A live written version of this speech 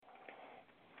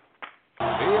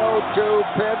0-2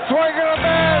 pitch. Swing and a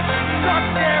miss. Struck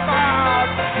him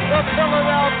out. The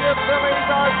Philadelphia Phillies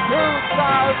are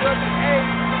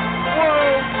 2008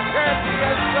 World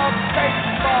Champions of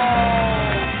Baseball.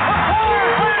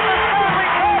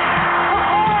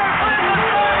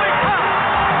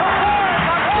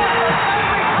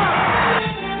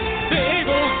 The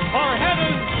Eagles are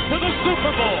headed to the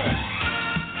Super Bowl.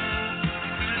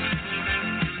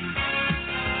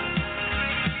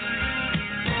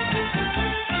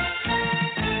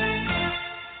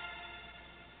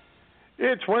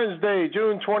 It's Wednesday,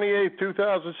 June 28,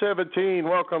 2017.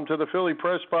 Welcome to the Philly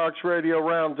Pressbox Radio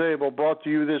Roundtable, brought to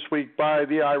you this week by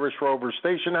the Irish Rover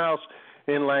Station House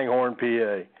in Langhorne,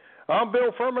 PA. I'm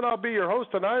Bill Furman. I'll be your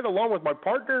host tonight, along with my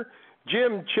partner,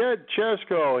 Jim Chet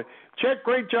Chesko. Chet,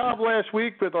 great job last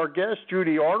week with our guests,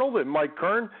 Judy Arnold and Mike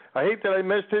Kern. I hate that I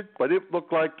missed it, but it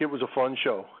looked like it was a fun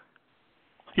show.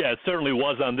 Yeah, it certainly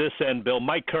was on this end, Bill.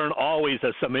 Mike Kern always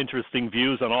has some interesting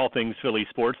views on all things Philly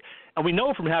sports. And we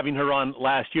know from having her on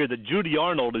last year that Judy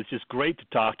Arnold is just great to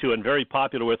talk to and very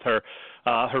popular with her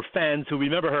fans who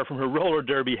remember her from her roller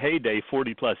derby heyday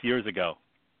 40-plus years ago.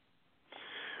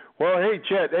 Well, hey,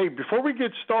 Chet, before we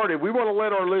get started, we want to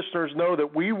let our listeners know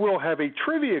that we will have a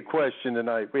trivia question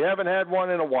tonight. We haven't had one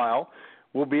in a while.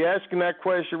 We'll be asking that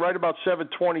question right about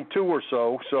 7:22 or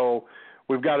so. So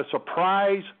we've got a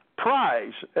surprise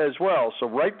prize as well. So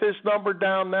write this number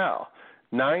down now,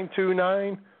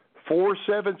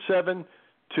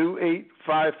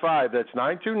 929-477-2855. That's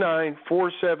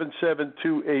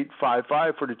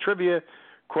 929-477-2855 for the trivia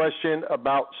question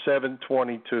about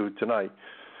 7:22 tonight.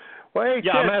 Well, hey,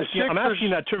 yeah, Chet, I'm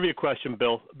asking that trivia question,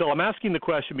 Bill. Bill, I'm asking the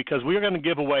question because we are going to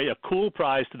give away a cool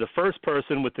prize to the first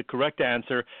person with the correct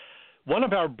answer. One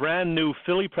of our brand new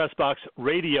Philly Pressbox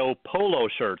Radio polo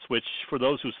shirts, which for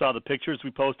those who saw the pictures we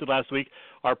posted last week,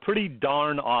 are pretty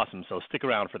darn awesome. So stick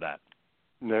around for that.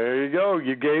 There you go.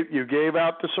 You gave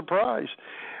out the surprise.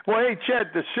 Well, hey,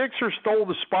 Chet, the Sixers stole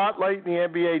the spotlight in the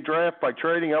NBA draft by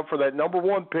trading up for that number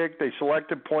one pick. They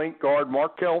selected point guard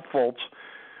Markelle Fultz.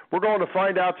 We're going to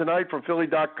find out tonight from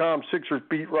Philly.com Sixers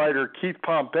beat writer Keith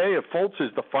Pompey if Fultz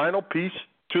is the final piece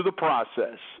to the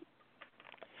process.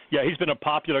 Yeah, he's been a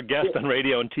popular guest on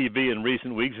radio and TV in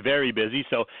recent weeks, very busy,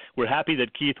 so we're happy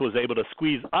that Keith was able to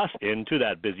squeeze us into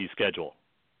that busy schedule.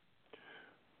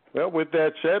 Well, with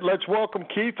that said, let's welcome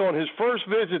Keith on his first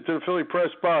visit to the Philly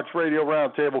Pressbox Radio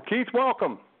Roundtable. Keith,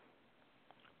 welcome.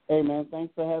 Hey, man,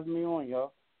 thanks for having me on,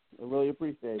 y'all. I really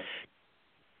appreciate it.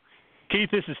 Keith,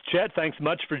 this is Chet. Thanks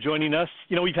much for joining us.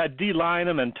 You know, we've had Dee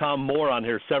Lynam and Tom Moore on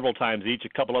here several times each, a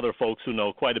couple other folks who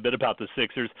know quite a bit about the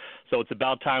Sixers, so it's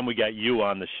about time we got you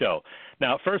on the show.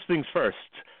 Now, first things first,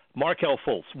 Markelle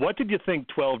Fultz, what did you think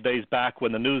 12 days back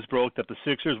when the news broke that the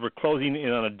Sixers were closing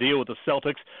in on a deal with the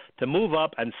Celtics to move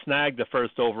up and snag the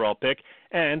first overall pick?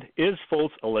 And is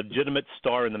Fultz a legitimate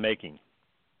star in the making?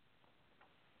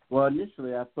 Well,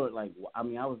 initially I thought, I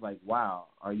was like, wow,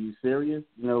 are you serious?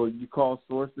 You know, you call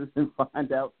sources and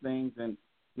find out things, and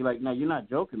you're like, no, you're not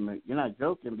joking, mate. You're not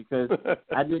joking, because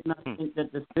I did not think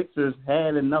that the Sixers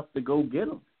had enough to go get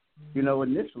him. You know,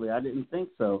 initially I didn't think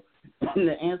so. And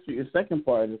to answer your second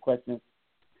part of the question,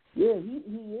 yeah, he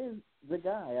is the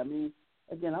guy. I mean,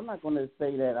 again, I'm not going to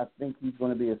say that I think he's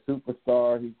going to be a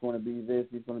superstar, he's going to be this,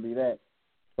 he's going to be that,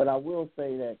 but I will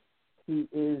say that he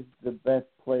is the best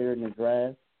player in the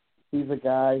draft. He's a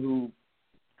guy who,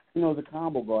 you know, is a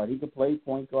combo guard. He can play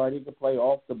point guard. He can play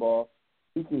off the ball.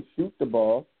 He can shoot the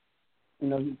ball. You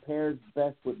know, he pairs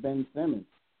best with Ben Simmons.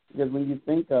 Because when you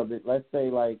think of it, let's say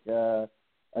like a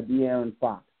De'Aaron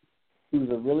Fox. He was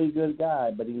a really good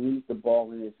guy, but he needs the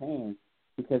ball in his hands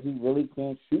because he really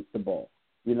can't shoot the ball.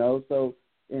 You know, so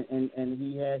and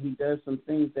he does some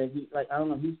things that I don't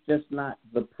know, he's just not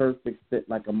the perfect fit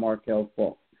like a Markelle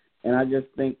Fultz. And I just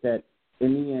think that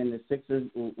in the end, the Sixers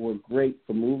were great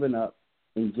for moving up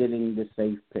and getting the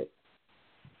safe pick.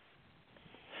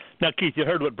 Now, Keith, you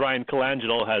heard what Brian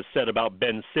Colangelo has said about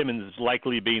Ben Simmons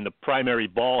likely being the primary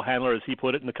ball handler, as he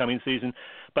put it, in the coming season.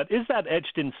 But is that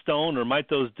etched in stone, or might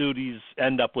those duties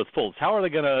end up with Fultz? How are they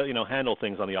going to, handle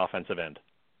things on the offensive end?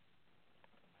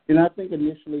 You know, I think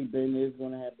initially Ben is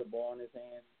going to have the ball in his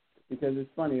hands, because it's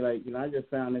funny, I just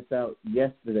found this out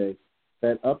yesterday,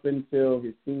 that up until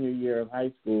his senior year of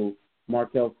high school,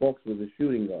 Markelle Fultz was a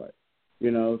shooting guard,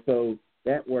 so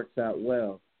that works out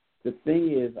well. The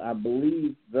thing is, I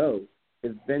believe, though,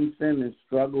 if Ben Simmons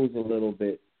struggles a little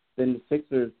bit, then the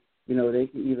Sixers, they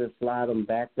can either slide him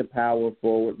back to power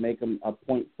forward, make him a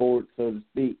point forward, so to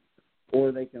speak,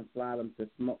 or they can slide him to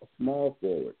small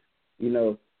forward.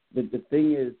 The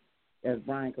thing is, as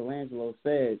Brian Colangelo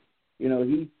said,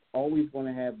 he's always going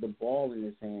to have the ball in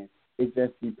his hand. It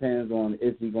just depends on,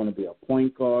 is he going to be a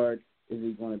point guard? Is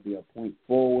he going to be a point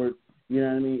forward? You know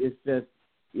what I mean? It's just,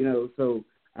 so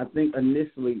I think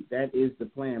initially that is the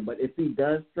plan. But if he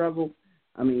does struggle,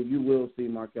 I mean, you will see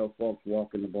Markelle Fultz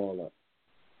walking the ball up.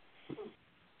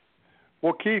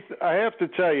 Well, Keith, I have to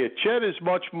tell you, Chet is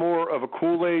much more of a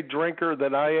Kool-Aid drinker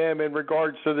than I am in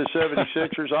regards to the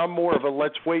 76ers. I'm more of a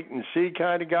let's wait and see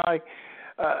kind of guy.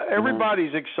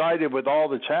 Everybody's excited with all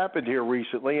that's happened here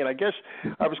recently, and I guess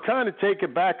I was kind of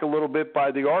taken back a little bit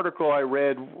by the article I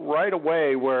read right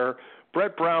away where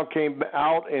Brett Brown came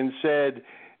out and said,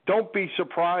 don't be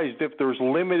surprised if there's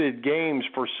limited games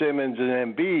for Simmons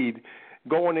and Embiid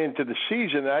going into the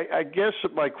season. I guess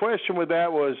my question with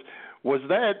that was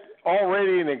that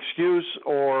already an excuse,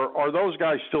 or are those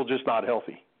guys still just not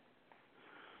healthy?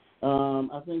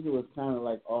 I think it was kind of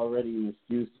like already an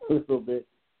excuse a little bit.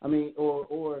 I mean,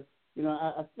 or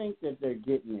I think that they're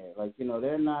getting there. Like,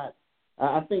 they're not –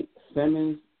 I think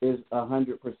Simmons is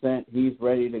 100%. He's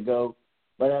ready to go.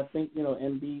 But I think,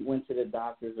 Embiid went to the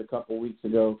doctors a couple weeks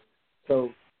ago.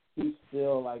 So he's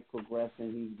still, like,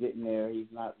 progressing. He's getting there. He's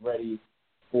not ready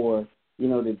for,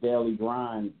 the daily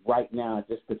grind right now at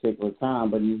this particular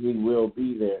time, but he will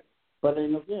be there. But,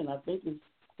 again, I think it's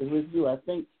with you. I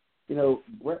think,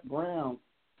 Brett Brown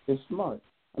is smart.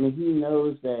 I mean, he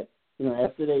knows that,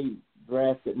 after they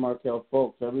drafted Markelle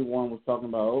Fultz, everyone was talking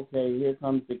about, okay, here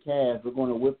comes the Cavs. We're going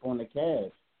to whip on the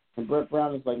Cavs. And Brett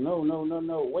Brown is like, no,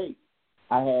 wait.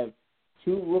 I have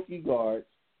two rookie guards,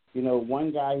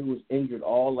 one guy who was injured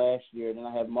all last year. Then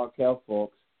I have Markelle Fultz.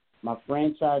 My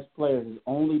franchise player has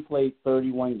only played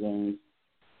 31 games.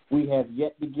 We have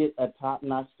yet to get a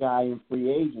top-notch guy in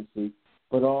free agency,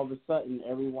 but all of a sudden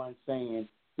everyone's saying,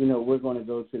 we're going to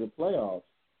go to the playoffs.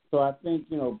 So I think,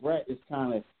 Brett is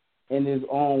kind of, in his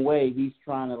own way, he's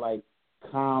trying to, like,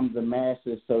 calm the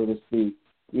masses, so to speak,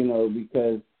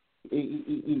 because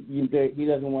he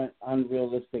doesn't want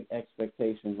unrealistic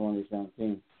expectations on his young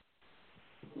team.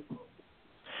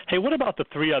 Hey, what about the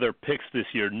three other picks this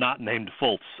year not named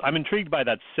Fultz? I'm intrigued by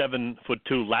that 7'2"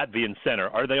 Latvian center.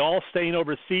 Are they all staying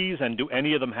overseas, and do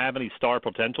any of them have any star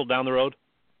potential down the road?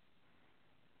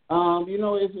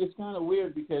 It's kind of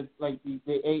weird because, like, I'm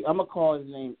going to call his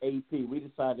name AP. We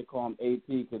decided to call him AP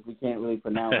because we can't really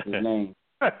pronounce his name.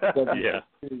 Yeah.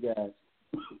 Guys.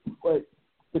 But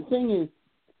the thing is,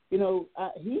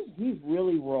 he's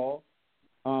really raw,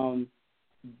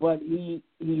 but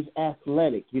he's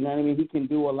athletic. You know what I mean? He can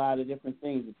do a lot of different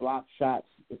things, block shots,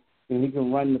 and he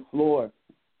can run the floor.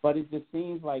 But it just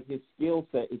seems like his skill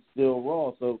set is still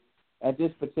raw. So at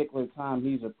this particular time,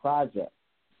 he's a project.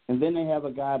 And then they have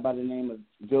a guy by the name of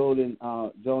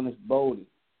Jonah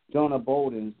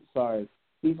Bolden.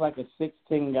 He's like a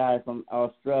 6'10" guy from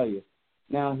Australia.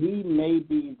 Now, he may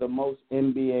be the most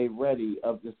NBA ready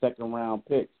of the second-round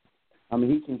picks. I mean,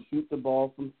 he can shoot the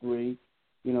ball from three.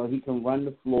 He can run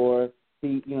the floor.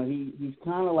 He's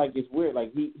kind of like, it's weird.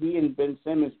 Like, he and Ben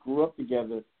Simmons grew up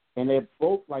together, and they're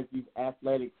both like these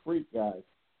athletic freak guys.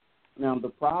 Now, the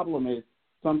problem is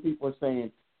some people are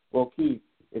saying, well, Keith,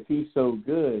 if he's so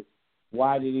good,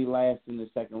 why did he last in the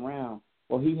second round?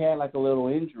 Well, he had like a little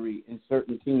injury, and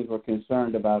certain teams were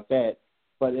concerned about that.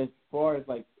 But as far as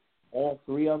like all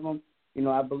three of them,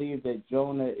 I believe that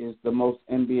Jonah is the most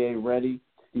NBA ready.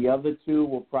 The other two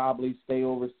will probably stay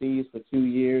overseas for 2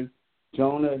 years.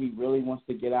 Jonah, he really wants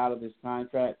to get out of his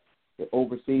contract.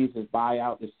 Overseas, his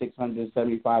buyout is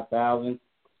 $675,000,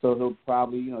 so he'll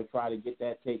probably try to get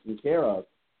that taken care of.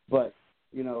 But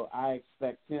I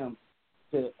expect him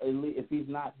to, if he's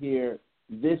not here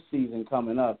this season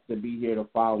coming up, to be here the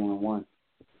following one.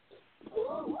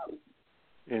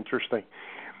 Interesting.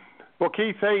 Well,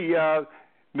 Keith, hey,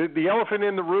 the elephant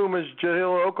in the room is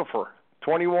Jahlil Okafor.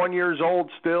 21 years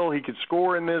old still. He could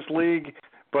score in this league,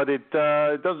 but it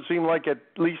doesn't seem like, at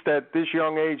least at this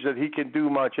young age, that he can do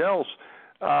much else.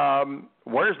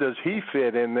 Where does he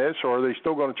fit in this, or are they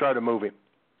still going to try to move him?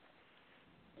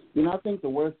 I think the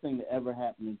worst thing that ever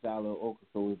happened to Jahlil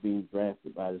Okafor was being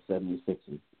drafted by the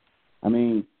 76ers. I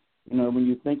mean, when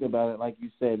you think about it, like you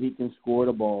said, he can score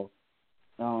the ball.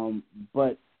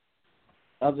 But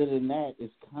other than that,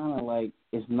 it's kind of like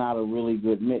it's not a really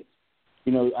good mix.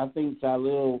 I think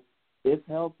Jahlil, if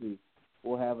healthy,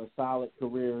 will have a solid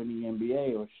career in the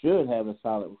NBA, or should have a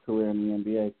solid career in the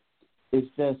NBA. It's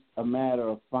just a matter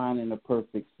of finding a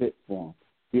perfect fit for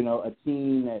him. A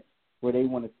team where they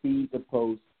want to feed the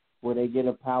post, where they get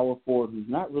a power forward who's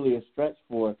not really a stretch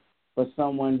forward, but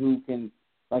someone who can,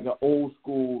 like an old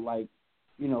school, like,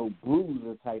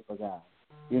 bruiser type of guy.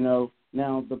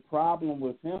 Now the problem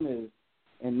with him is,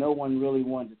 and no one really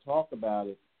wanted to talk about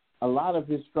it, a lot of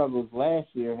his struggles last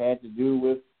year had to do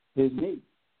with his knee.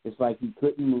 It's like he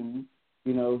couldn't move.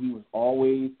 He was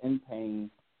always in pain,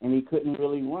 and he couldn't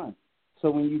really run. So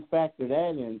when you factor that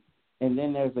in, and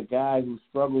then there's a guy who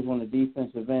struggles on the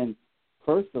defensive end,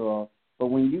 first of all, but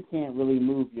when you can't really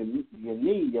move your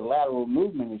knee, your lateral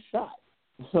movement is shot.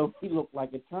 So he looked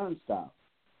like a turnstile.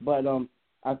 But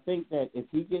I think that if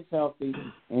he gets healthy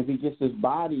and if he gets his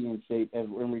body in shape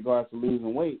in regards to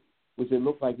losing weight, which it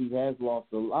looks like he has lost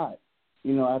a lot,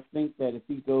 I think that if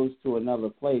he goes to another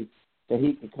place, that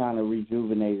he could kind of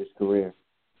rejuvenate his career.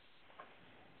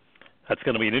 That's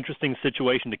going to be an interesting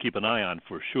situation to keep an eye on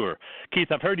for sure. Keith,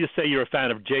 I've heard you say you're a fan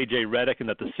of J.J. Redick and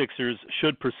that the Sixers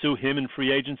should pursue him in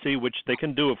free agency, which they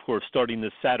can do, of course, starting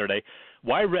this Saturday.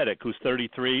 Why Redick, who's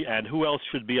 33, and who else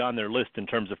should be on their list in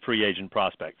terms of free agent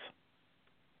prospects?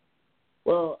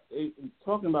 Well,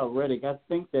 talking about Redick, I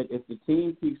think that if the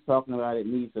team keeps talking about it,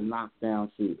 needs a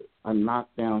knockdown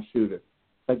shooter.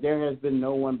 But there has been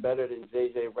no one better than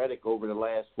J.J. Redick over the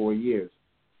last 4 years.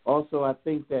 Also, I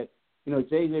think that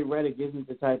J.J. Redick isn't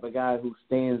the type of guy who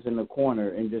stands in the corner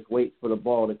and just waits for the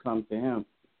ball to come to him.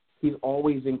 He's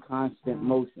always in constant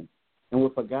motion. And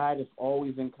with a guy that's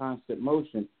always in constant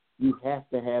motion, you have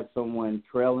to have someone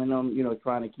trailing him,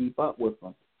 trying to keep up with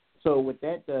him. So what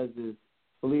that does is,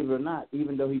 believe it or not,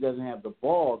 even though he doesn't have the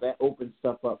ball, that opens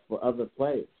stuff up for other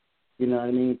players. You know what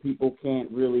I mean? People can't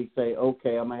really say,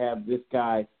 okay, I'm going to have this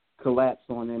guy collapse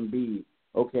on Embiid.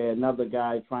 Okay, another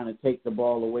guy trying to take the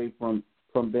ball away from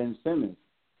Ben Simmons.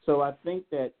 So I think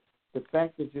that the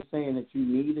fact that you're saying that you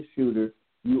need a shooter,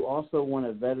 you also want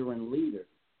a veteran leader.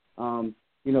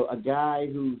 A guy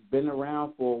who's been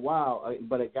around for a while,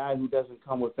 but a guy who doesn't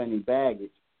come with any baggage.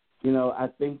 I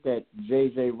think that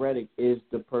J.J. Redick is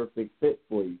the perfect fit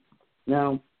for you.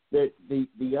 Now,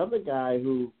 the other guy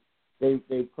who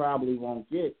they probably won't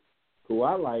get, who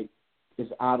I like, is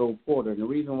Otto Porter. And the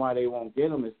reason why they won't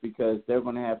get him is because they're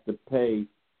going to have to pay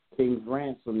King's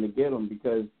ransom to get him,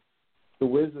 because the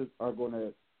Wizards are going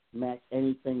to match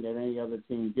anything that any other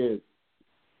team gives.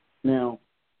 Now,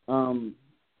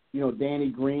 Danny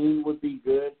Green would be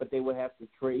good, but they would have to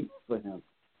trade for him.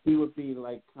 He would be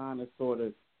like kind of sort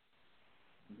of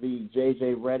the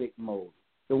J.J. Redick mode.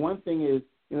 The one thing is,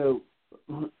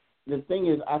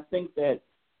 I think that,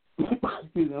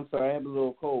 excuse me, I'm sorry, I have a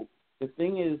little cold. The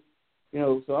thing is,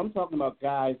 so I'm talking about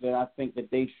guys that I think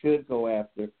that they should go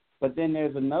after. But then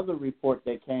there's another report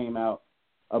that came out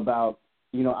about,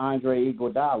 Andre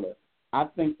Iguodala. I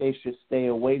think they should stay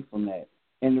away from that.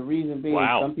 And the reason being,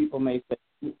 Some people may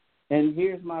say, and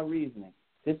here's my reasoning.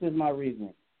 This is my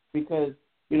reasoning. Because,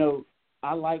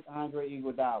 I like Andre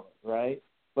Iguodala, right?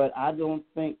 But I don't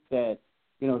think that,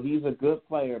 he's a good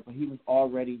player, but he was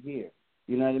already here.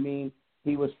 You know what I mean?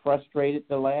 He was frustrated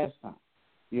the last time.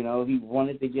 He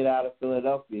wanted to get out of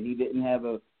Philadelphia. He didn't have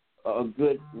a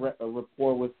good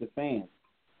rapport with the fans.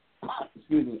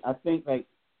 Excuse me. I think,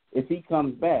 if he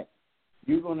comes back,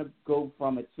 you're going to go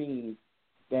from a team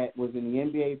that was in the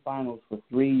NBA Finals for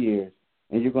 3 years,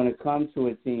 and you're going to come to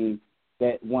a team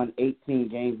that won 18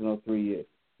 games in those 3 years.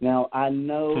 Now, I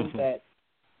know that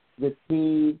the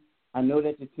team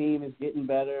is getting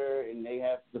better, and they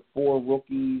have the 4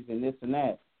 rookies and this and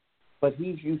that, but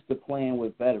he's used to playing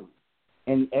with veterans.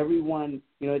 And everyone,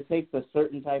 it takes a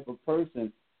certain type of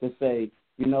person to say,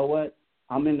 you know what,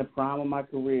 I'm in the prime of my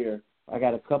career. I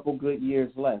got a couple good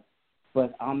years left,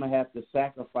 but I'm going to have to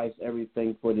sacrifice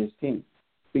everything for this team,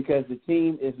 because the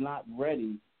team is not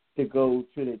ready to go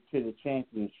to the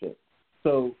championship.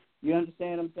 So you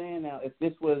understand what I'm saying? Now, if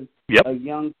this was a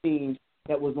young team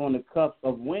that was on the cusp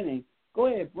of winning, go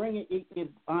ahead, bring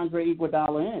Andre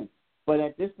Iguodala in. But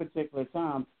at this particular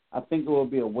time, I think it will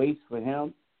be a waste for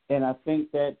him, and I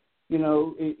think that it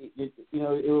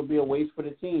will be a waste for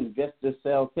the team just to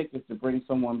sell tickets to bring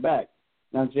someone back.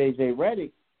 Now, J.J.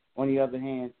 Redick, on the other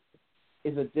hand,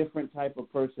 is a different type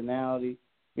of personality,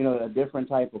 a different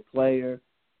type of player.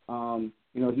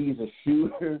 He's a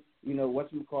shooter.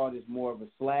 Whatchamacallit is more of a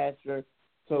slasher.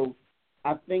 So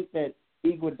I think that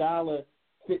Iguodala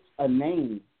fits a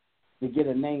name to get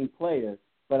a name player,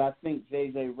 but I think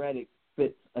J.J. Redick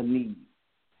fits a need.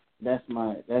 That's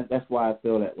why I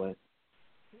feel that way.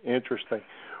 Interesting.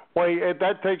 Well,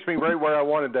 that takes me right where I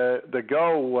wanted to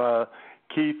go,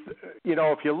 Keith.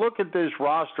 If you look at this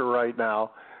roster right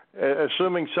now,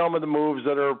 assuming some of the moves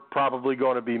that are probably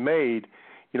going to be made,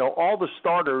 all the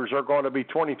starters are going to be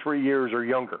 23 years or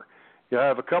younger. You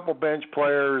have a couple bench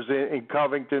players in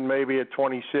Covington maybe at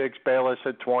 26, Bayless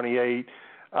at 28.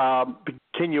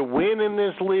 Can you win in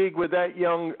this league with that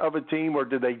young of a team, or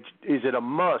is it a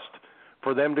must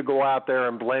for them to go out there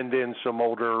and blend in some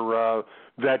older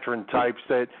veteran types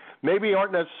that maybe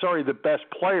aren't necessarily the best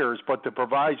players, but to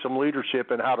provide some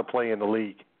leadership in how to play in the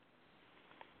league?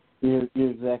 You're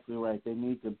exactly right. They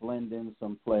need to blend in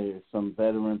some players, some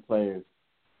veteran players.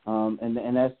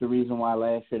 And that's the reason why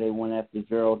last year they went after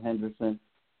Gerald Henderson,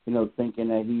 thinking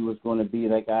that he was going to be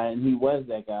that guy, and he was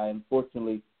that guy.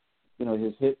 Unfortunately,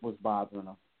 his hip was bothering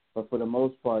him. But for the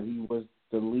most part, he was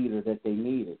the leader that they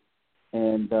needed.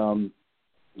 And,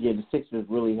 the Sixers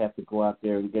really have to go out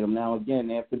there and get him. Now, again,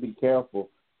 they have to be careful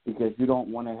because you don't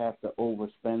want to have to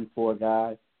overspend for a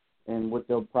guy. And what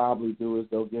they'll probably do is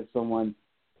they'll give someone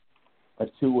a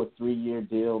 2 or 3 year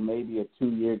deal, maybe a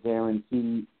 2-year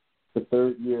guarantee, the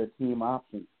third year team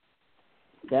option.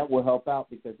 That will help out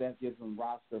because that gives them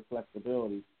roster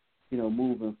flexibility,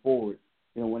 moving forward,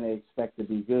 when they expect to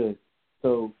be good.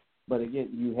 So, but again,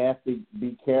 you have to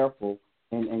be careful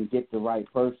and get the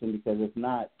right person because if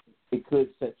not, it could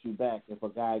set you back if a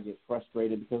guy gets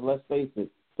frustrated because let's face it,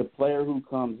 the player who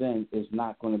comes in is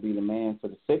not going to be the man for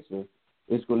the Sixers.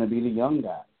 It's going to be the young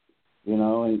guys,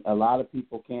 and a lot of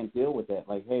people can't deal with that.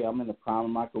 Like, hey, I'm in the prime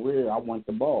of my career. I want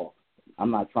the ball.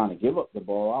 I'm not trying to give up the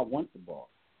ball. I want the ball.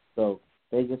 So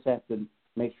they just have to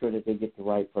make sure that they get the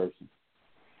right person.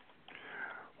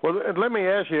 Well, let me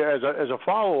ask you, as a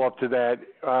follow-up to that,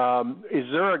 is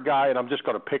there a guy, and I'm just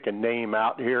going to pick a name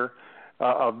out here,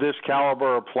 of this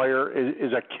caliber of player,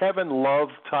 is a Kevin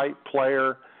Love-type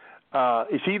player,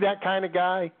 is he that kind of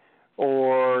guy,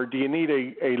 or do you need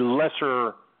a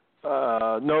lesser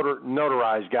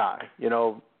notarized guy,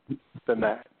 than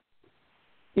that?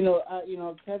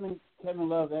 Kevin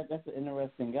Love, that's an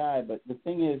interesting guy, but the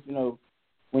thing is,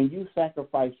 when you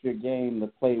sacrifice your game to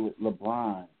play with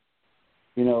LeBron,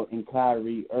 and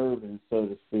Kyrie Irving, so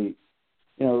to speak,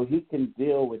 he can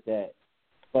deal with that.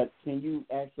 But can you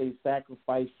actually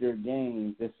sacrifice your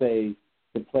game to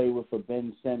play with a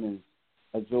Ben Simmons,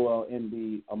 a Joel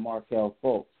Embiid, a Markelle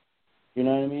Fultz? You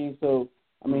know what I mean? So,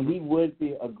 he would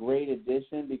be a great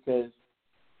addition because,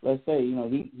 let's say, he's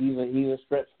a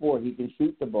stretch forward. He can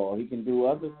shoot the ball. He can do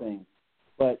other things.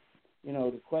 But,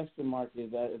 the question mark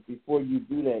is that before you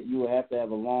do that, you will have to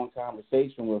have a long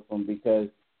conversation with them because,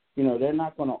 they're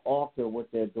not going to alter what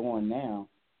they're doing now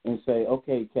and say,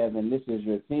 okay, Kevin, this is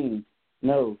your team.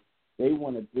 No, they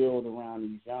want to build around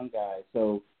these young guys.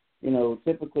 So,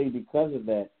 typically because of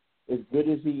that, as good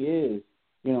as he is,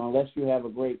 unless you have a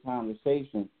great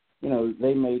conversation,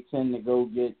 they may tend to go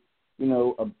get,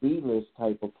 a B-list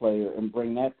type of player and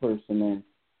bring that person in,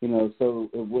 so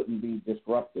it wouldn't be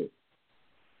disruptive.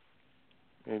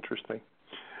 Interesting.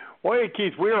 Well, hey,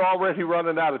 Keith, we're already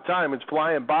running out of time. It's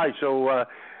flying by. So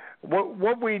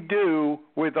what we do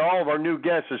with all of our new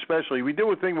guests especially, we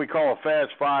do a thing we call a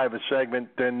Fast Five, a segment.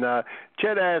 And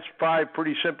Chet asks 5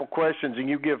 pretty simple questions, and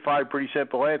you give 5 pretty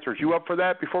simple answers. You up for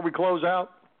that before we close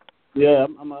out? Yeah,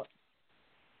 I'm up.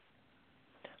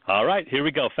 All right, here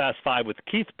we go. Fast Five with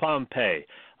Keith Pompey.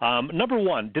 Number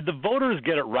 1, did the voters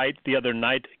get it right the other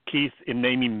night, Keith, in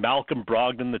naming Malcolm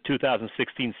Brogdon the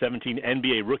 2016-17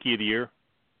 NBA Rookie of the Year?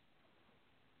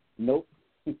 Nope.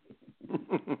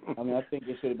 I think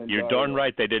it should have been. You're darn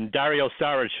right they didn't. Dario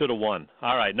Saric should have won.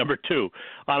 All right, number 2,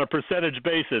 on a percentage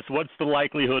basis, what's the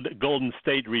likelihood Golden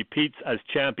State repeats as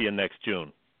champion next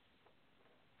June?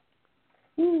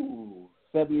 75%.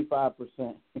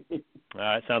 All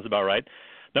right, sounds about right.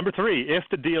 Number 3, if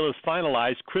the deal is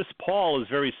finalized, Chris Paul is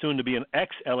very soon to be an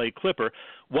ex-LA Clipper.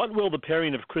 What will the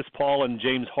pairing of Chris Paul and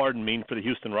James Harden mean for the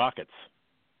Houston Rockets?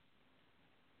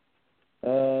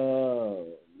 Oh,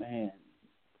 man.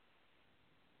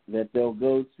 That they'll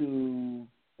lose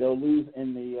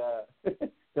in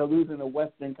the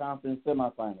Western Conference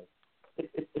semifinals.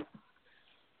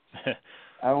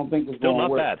 I don't think it's still going to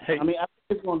work. Not bad. Hey. I think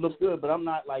it's going to look good, but I'm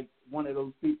not like one of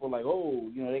those people like,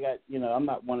 they got, I'm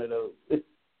not one of those.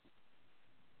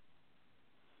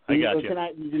 I got you.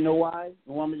 You know why?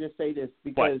 Well, I'm going to just say this.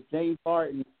 Because James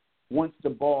Harden wants the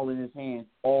ball in his hands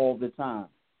all the time.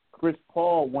 Chris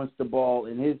Paul wants the ball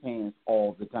in his hands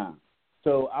all the time.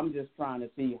 So I'm just trying to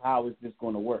see how is this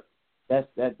going to work. That's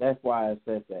why I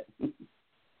said that.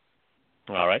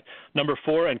 All right. Number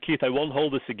 4, and Keith, I won't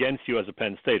hold this against you as a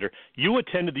Penn Stater. You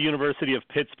attended the University of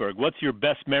Pittsburgh. What's your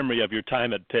best memory of your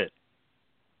time at Pitt?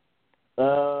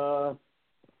 Wow.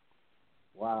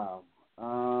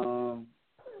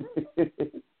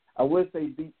 I would say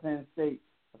beat Penn State.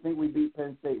 I think we beat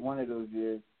Penn State one of those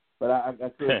years, but I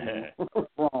could be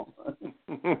wrong.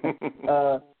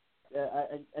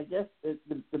 I guess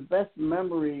the best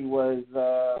memory was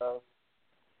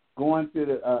going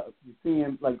to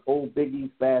seeing like old Big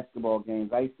East basketball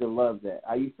games. I used to love that.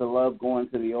 I used to love going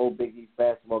to the old Big East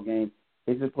basketball games.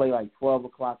 They used to play like 12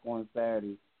 o'clock on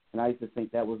Saturday, and I used to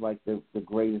think that was like the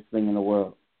greatest thing in the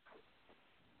world.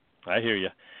 I hear you.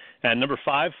 And number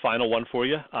 5, final one for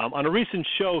you. On a recent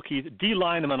show, Keith, D.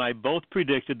 Lineman and I both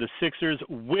predicted the Sixers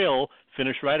will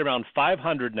finish right around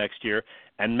 500 next year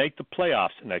and make the playoffs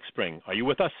next spring. Are you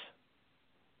with us?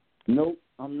 Nope,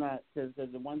 I'm not. Because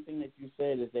the one thing that you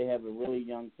said is they have a really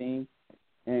young team,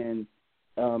 and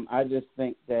I just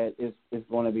think that it's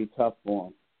going to be tough for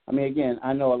them. I mean, again,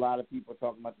 I know a lot of people are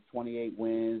talking about the 28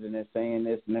 wins, and they're saying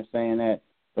this and they're saying that,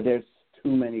 but there's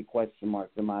too many question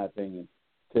marks, in my opinion,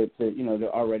 to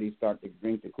already start to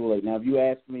drink the Kool-Aid. Now, if you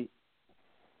ask me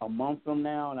a month from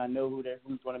now, and I know who's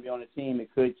going to be on the team,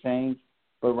 it could change.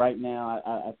 But right now,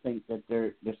 I think that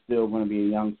they're still going to be a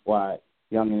young squad,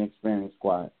 young and experienced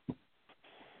squad.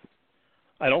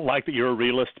 I don't like that you're a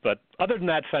realist, but other than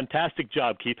that, fantastic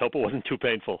job, Keith. Hope it wasn't too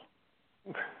painful.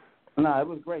 No, it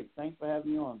was great. Thanks for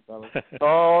having me on, fellas.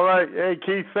 All right. Hey,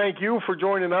 Keith, thank you for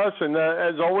joining us. And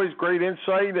as always, great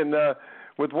insight and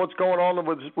with what's going on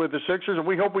with the Sixers. And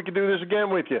we hope we can do this again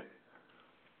with you.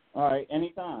 All right.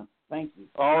 Anytime. Thank you.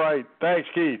 All right. Thanks,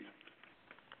 Keith.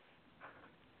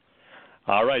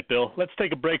 All right, Bill, let's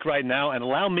take a break right now and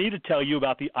allow me to tell you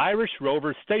about the Irish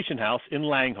Rover Station House in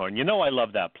Langhorne. You know I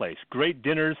love that place. Great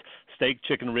dinners, steak,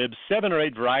 chicken ribs, 7 or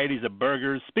 8 varieties of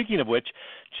burgers. Speaking of which,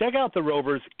 check out the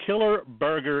Rover's Killer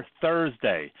Burger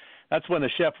Thursday. That's when the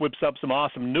chef whips up some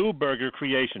awesome new burger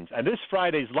creations. And this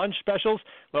Friday's lunch specials,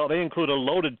 well, they include a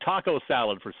loaded taco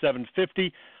salad for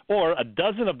 $7.50 or a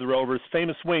dozen of the Rover's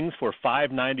famous wings for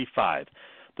 $5.95.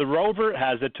 The Rover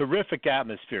has a terrific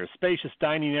atmosphere, spacious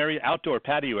dining area, outdoor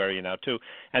patio area now too,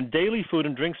 and daily food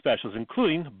and drink specials,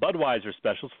 including Budweiser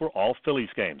specials for all Phillies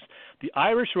games. The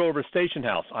Irish Rover Station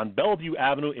House on Bellevue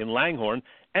Avenue in Langhorne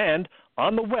and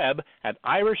on the web at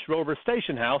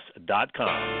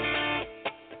IrishRoverStationHouse.com.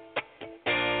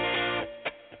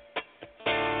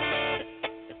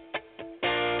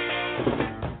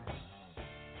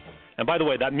 And by the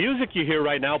way, that music you hear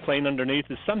right now playing underneath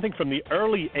is something from the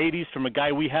early 80s from a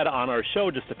guy we had on our show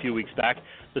just a few weeks back,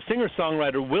 the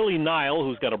singer-songwriter Willie Nile,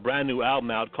 who's got a brand new album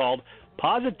out called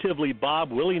Positively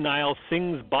Bob. Willie Nile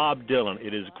Sings Bob Dylan.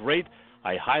 It is great.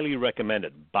 I highly recommend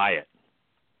it. Buy it.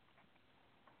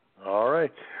 All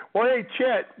right. Well, hey,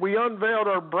 Chet, we unveiled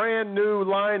our brand new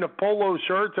line of polo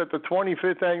shirts at the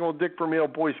 25th Annual Dick Vermeil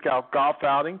Boy Scout Golf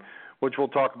Outing, which we'll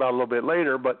talk about a little bit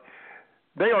later, but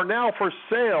they are now for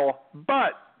sale,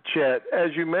 but, Chet,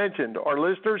 as you mentioned, our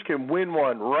listeners can win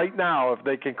one right now if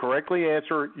they can correctly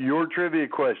answer your trivia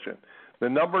question. The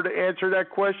number to answer that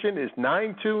question is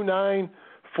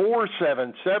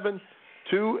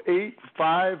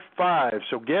 929-477-2855.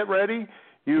 So get ready.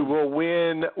 You will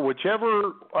win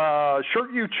whichever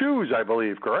shirt you choose, I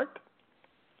believe, correct?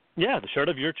 Yeah, the shirt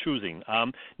of your choosing.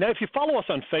 Now, if you follow us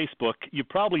on Facebook, you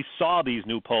probably saw these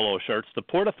new polo shirts. The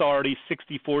Port Authority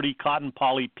 60/40 Cotton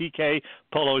Poly PK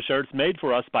polo shirts made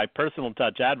for us by Personal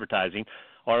Touch Advertising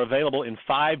are available in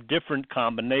 5 different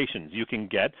combinations. You can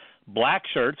get black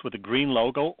shirts with a green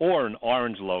logo or an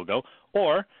orange logo,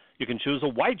 or you can choose a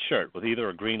white shirt with either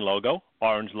a green logo,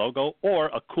 orange logo, or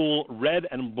a cool red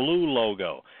and blue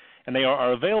logo. And they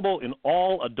are available in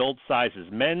all adult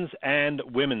sizes, men's and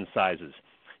women's sizes.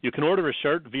 You can order a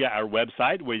shirt via our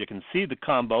website where you can see the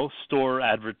combo store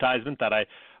advertisement that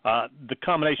the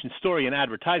combination story and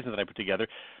advertisement that I put together.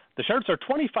 The shirts are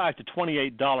 $25 to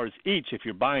 $28 each if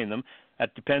you're buying them.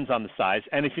 That depends on the size.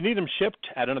 And if you need them shipped,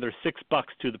 add another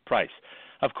 $6 to the price.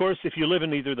 Of course, if you live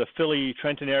in either the Philly,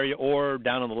 Trenton area or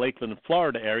down in the Lakeland,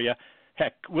 Florida area,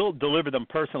 heck, we'll deliver them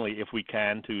personally if we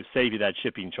can to save you that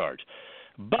shipping charge.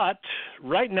 But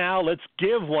right now, let's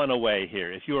give one away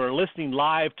here. If you are listening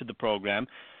live to the program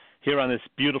here on this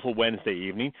beautiful Wednesday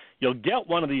evening, you'll get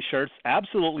one of these shirts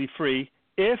absolutely free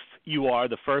if you are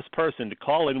the first person to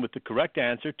call in with the correct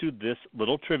answer to this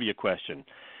little trivia question.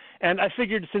 And I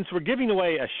figured since we're giving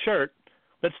away a shirt,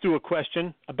 let's do a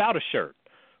question about a shirt,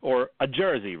 or a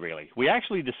jersey, really. We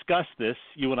actually discussed this,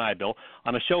 you and I, Bill,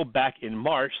 on a show back in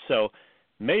March, so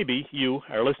maybe you,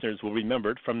 our listeners, will remember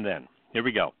it from then. Here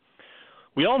we go.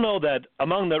 We all know that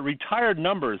among the retired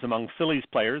numbers among Phillies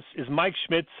players is Mike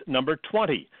Schmidt's number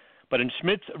 20. But in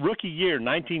Schmidt's rookie year,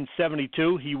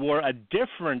 1972, he wore a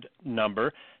different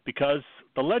number because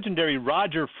the legendary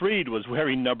Roger Freed was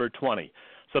wearing number 20.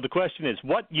 So the question is,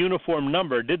 what uniform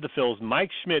number did the Phils'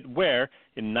 Mike Schmidt wear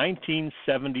in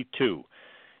 1972?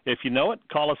 If you know it,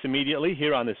 call us immediately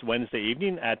here on this Wednesday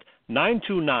evening at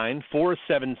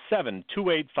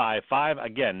 929-477-2855.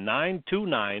 Again,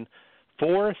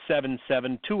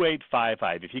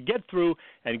 929-477-2855. If you get through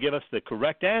and give us the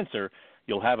correct answer,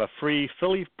 you'll have a free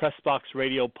Philly Pressbox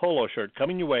Radio polo shirt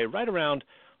coming your way right around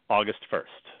August 1st.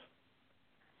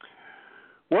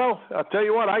 Well, I'll tell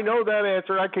you what, I know that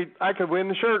answer. I could win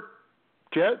the shirt.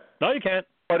 Chet? No, you can't.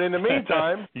 But in the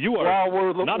meantime,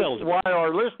 while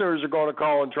our listeners are going to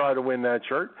call and try to win that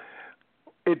shirt,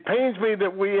 it pains me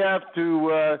that we have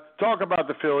to talk about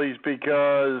the Phillies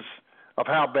because of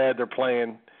how bad they're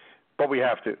playing, but we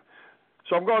have to.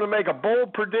 So I'm going to make a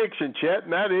bold prediction, Chet,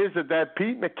 and that is that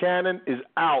Pete Mackanin is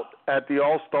out at the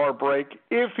All-Star break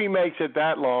if he makes it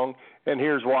that long, and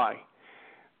here's why.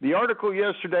 The article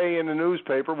yesterday in the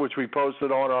newspaper, which we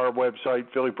posted on our website,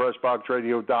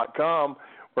 PhillyPressboxRadio.com,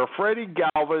 where Freddie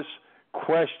Galvis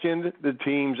questioned the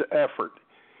team's effort.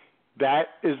 That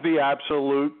is the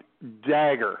absolute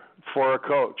dagger for a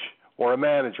coach or a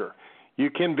manager. You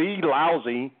can be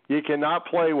lousy, you cannot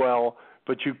play well,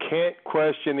 but you can't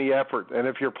question the effort. And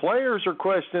if your players are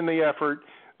questioning the effort,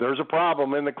 there's a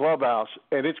problem in the clubhouse,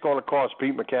 and it's going to cost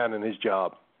Pete Mackanin his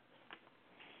job.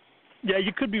 Yeah,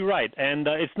 you could be right. And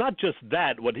it's not just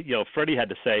that, what Freddie had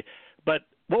to say, but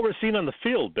what we're seeing on the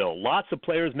field, Bill. Lots of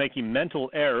players making mental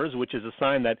errors, which is a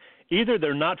sign that either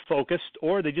they're not focused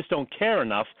or they just don't care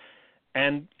enough.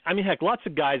 And, I mean, heck, lots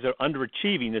of guys are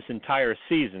underachieving this entire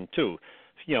season, too.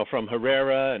 From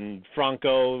Herrera and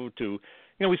Franco to,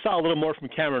 we saw a little more from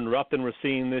Cameron Rupp than we're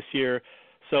seeing this year.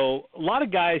 So a lot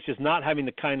of guys just not having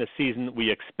the kind of season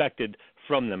we expected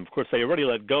from them. Of course, they already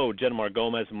let go Jedmar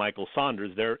Gomez and Michael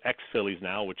Saunders. They're ex-Phillies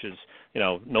now, which is,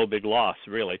 no big loss,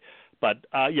 really. But,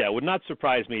 it would not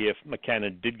surprise me if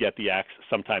Mackanin did get the axe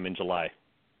sometime in July.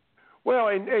 Well,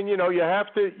 and you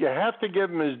have to give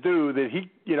him his due that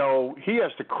he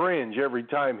has to cringe every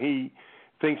time he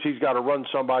thinks he's got to run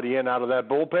somebody in out of that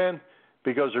bullpen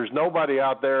because there's nobody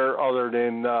out there other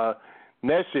than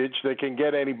Nessich that can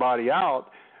get anybody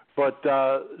out. But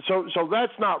so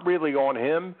that's not really on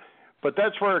him. But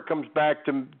that's where it comes back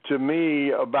to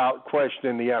me about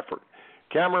questioning the effort.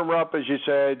 Cameron Rupp, as you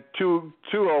said,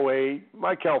 208.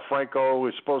 Markelle Franco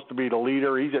is supposed to be the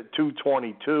leader. He's at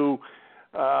 222.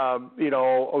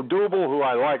 Odubel, who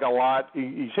I like a lot,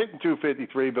 he's hitting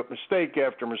 253, but mistake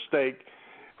after mistake.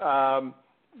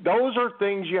 Those are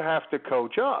things you have to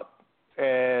coach up,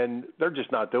 and they're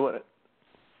just not doing it.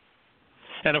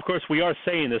 And, of course, we are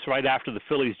saying this right after the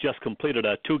Phillies just completed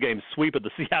a 2-game sweep of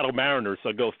the Seattle Mariners,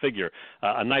 so go figure.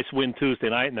 A nice win Tuesday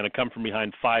night and then a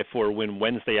come-from-behind 5-4 win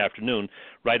Wednesday afternoon,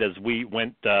 right as we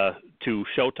went to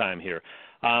showtime here.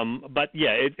 But,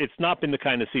 it's not been the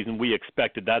kind of season we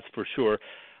expected, that's for sure.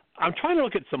 I'm trying to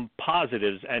look at some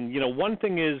positives, and, one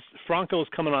thing is Franco's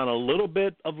coming on a little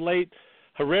bit of late.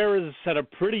 Herrera's had a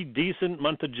pretty decent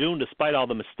month of June despite all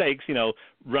the mistakes,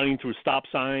 running through stop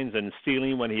signs and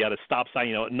stealing when he had a stop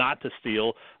sign, not to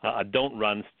steal, a don't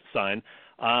run sign.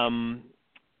 Aaron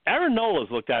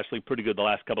Nola's looked actually pretty good the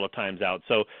last couple of times out.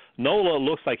 So Nola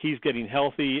looks like he's getting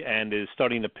healthy and is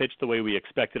starting to pitch the way we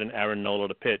expected an Aaron Nola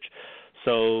to pitch.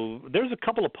 So there's a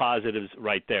couple of positives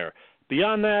right there.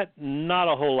 Beyond that,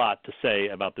 not a whole lot to say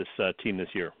about this team this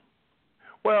year.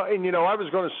 Well, and, I was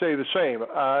going to say the same.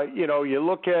 You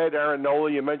look at Aaron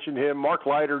Nola, you mentioned him. Mark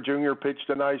Leiter Jr. pitched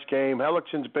a nice game.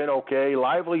 Hellickson's been okay.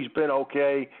 Lively's been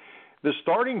okay. The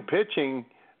starting pitching,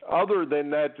 other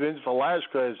than that Vince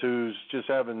Velasquez, who's just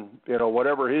having,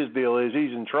 whatever his deal is,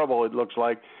 he's in trouble, it looks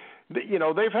like.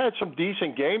 They've had some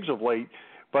decent games of late,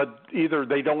 but either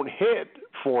they don't hit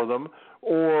for them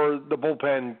or the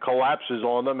bullpen collapses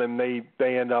on them and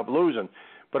they end up losing.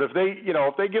 But if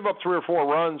they give up 3 or 4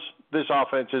 runs, this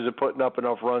offense isn't putting up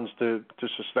enough runs to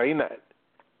sustain that.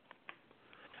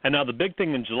 And now the big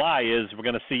thing in July is we're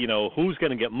going to see, who's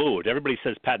going to get moved. Everybody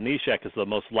says Pat Neshek is the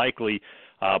most likely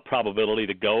probability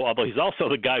to go, although he's also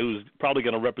the guy who's probably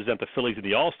going to represent the Phillies in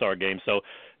the All-Star game. So,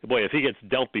 boy, if he gets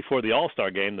dealt before the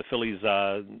All-Star game, the Phillies,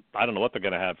 I don't know what they're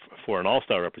going to have for an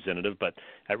All-Star representative, but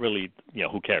that really,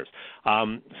 who cares?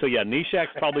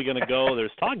 Neshek's probably going to go.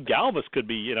 There's talk Galvis could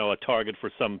be, a target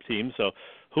for some teams, so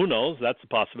who knows? That's a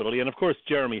possibility. And, of course,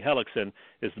 Jeremy Hellickson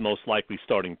is the most likely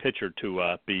starting pitcher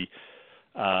to be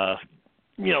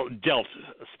dealt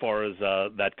as far as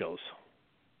that goes.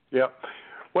 Yeah.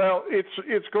 Well,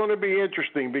 it's going to be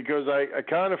interesting because I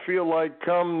kind of feel like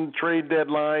come trade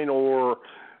deadline or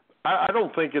I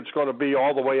don't think it's going to be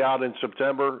all the way out in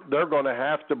September. They're going to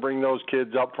have to bring those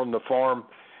kids up from the farm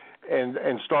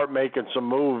and start making some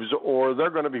moves, or they're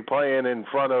going to be playing in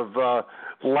front of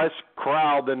less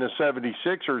crowd than the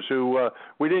 76ers, who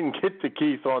we didn't get to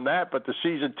Keith on that, but the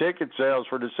season ticket sales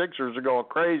for the Sixers are going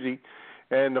crazy,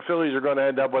 and the Phillies are going to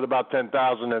end up with about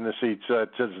 10,000 in the seats at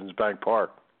Citizens Bank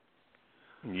Park.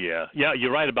 Yeah,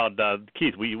 you're right about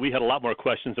Keith. We had a lot more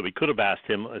questions that we could have asked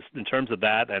him in terms of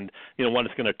that and, what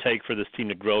it's going to take for this team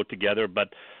to grow together. But,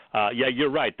 you're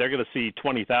right. They're going to see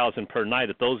 20,000 per night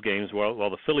at those games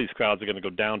while the Phillies crowds are going to go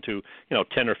down to,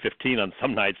 10 or 15 on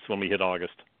some nights when we hit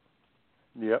August.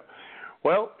 Yeah.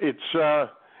 Well, it's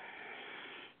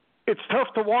It's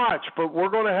tough to watch, but we're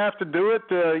going to have to do it.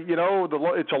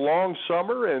 It's a long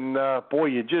summer, and boy,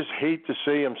 you just hate to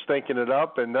see them stinking it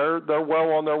up. And they're well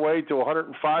on their way to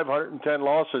 105, 110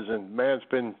 losses. And man,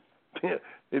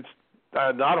 it's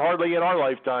not hardly in our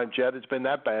lifetime, Chet. It's been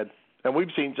that bad, and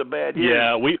we've seen some bad years.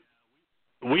 Yeah, we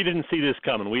didn't see this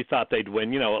coming. We thought they'd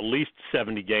win, at least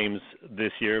 70 games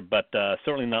this year, but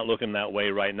certainly not looking that way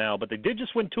right now. But they did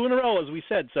just win 2 in a row, as we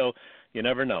said, so you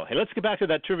never know. Hey, let's get back to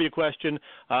that trivia question.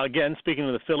 Again, speaking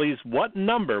of the Phillies, what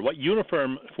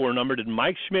uniform number did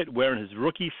Mike Schmidt wear in his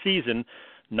rookie season,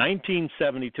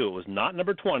 1972? It was not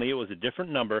number 20. It was a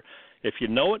different number. If you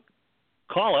know it,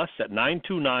 call us at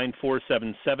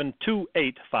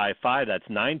 929-477-2855. That's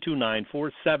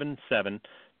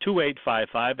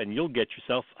 929-477-2855, and you'll get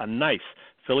yourself a nice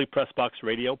Philly Pressbox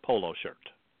Radio polo shirt.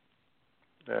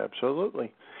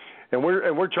 Absolutely. And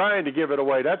we're trying to give it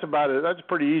away. That's a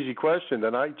pretty easy question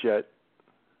tonight, Chet.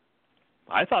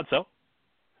 I thought so.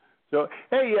 So,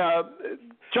 hey,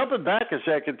 jumping back a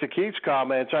second to Keith's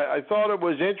comments, I thought it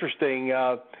was interesting.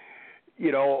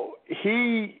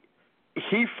 He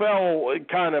fell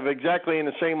kind of exactly in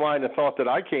the same line of thought that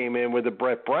I came in with the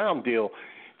Brett Brown deal.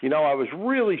 I was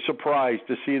really surprised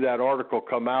to see that article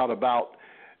come out about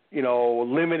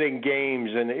limiting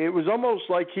games, and it was almost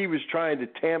like he was trying to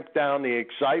tamp down the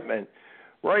excitement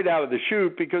right out of the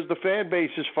chute because the fan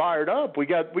base is fired up. We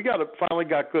finally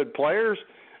got good players.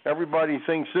 Everybody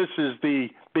thinks this is the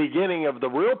beginning of the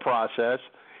real process,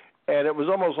 and it was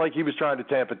almost like he was trying to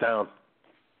tamp it down.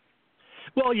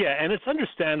 Well, yeah, and it's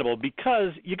understandable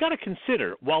because you got to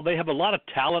consider, while they have a lot of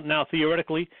talent now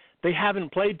theoretically, they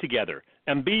haven't played together.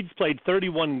 Embiid's played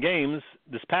 31 games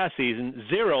this past season,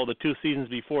 0 the 2 seasons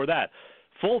before that.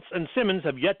 Fultz and Simmons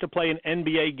have yet to play an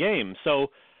NBA game. So,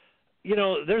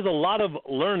 there's a lot of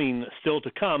learning still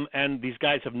to come, and these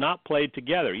guys have not played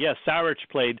together. Yes, Saric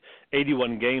played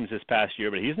 81 games this past year,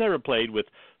 but he's never played with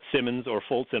Simmons or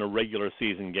Fultz in a regular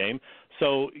season game.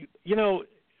 So,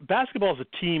 basketball is a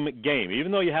team game.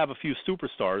 Even though you have a few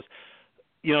superstars,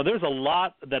 there's a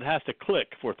lot that has to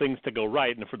click for things to go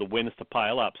right and for the wins to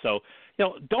pile up. So,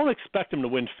 don't expect them to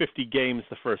win 50 games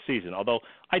the first season, although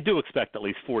I do expect at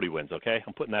least 40 wins, okay?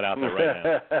 I'm putting that out there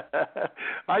right now.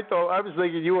 I was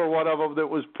thinking you were one of them that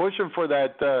was pushing for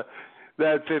that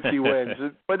 50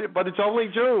 wins. But it's only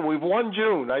June. We've won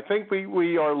June. I think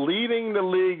we are leading the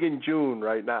league in June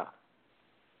right now.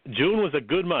 June was a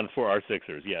good month for our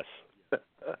Sixers, yes.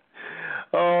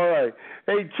 All right.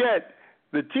 Hey, Chet,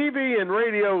 the TV and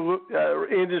radio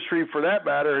industry, for that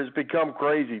matter, has become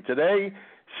crazy. Today,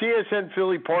 CSN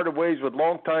Philly parted ways with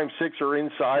longtime Sixer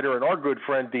insider and our good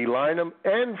friend Dee Lynam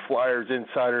and Flyers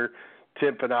insider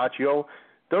Tim Panaccio.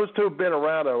 Those two have been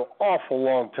around an awful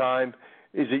long time.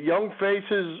 Is it young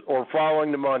faces or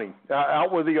following the money?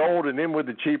 Out with the old and in with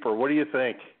the cheaper. What do you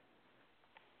think?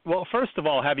 Well, first of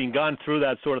all, having gone through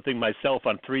that sort of thing myself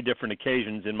on 3 different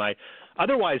occasions in my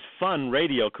otherwise fun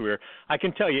radio career, I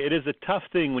can tell you it is a tough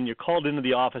thing when you're called into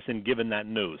the office and given that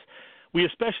news. We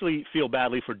especially feel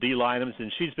badly for Dee Lynam,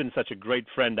 since she's been such a great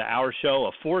friend to our show,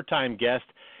 a 4-time guest,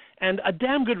 and a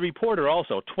damn good reporter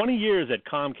also, 20 years at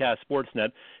Comcast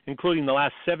Sportsnet, including the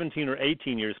last 17 or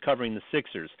 18 years covering the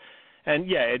Sixers. And,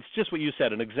 yeah, it's just what you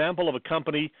said, an example of a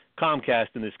company,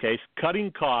 Comcast in this case,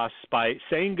 cutting costs by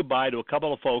saying goodbye to a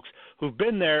couple of folks who've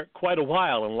been there quite a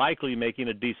while and likely making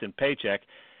a decent paycheck,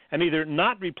 and either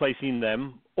not replacing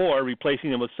them or replacing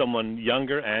them with someone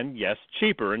younger and, yes,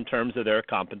 cheaper in terms of their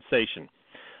compensation.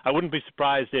 I wouldn't be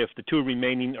surprised if the 2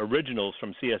 remaining originals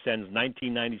from CSN's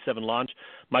 1997 launch,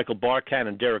 Michael Barkan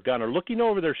and Derek Gunn, are looking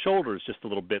over their shoulders just a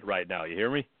little bit right now. You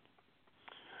hear me?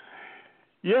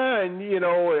 Yeah, and,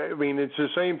 it's the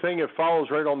same thing. It follows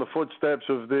right on the footsteps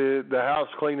of the house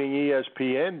cleaning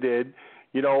ESPN did,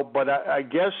 but I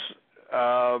guess, is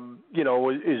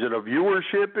it a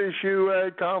viewership issue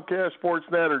at Comcast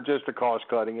Sportsnet or just a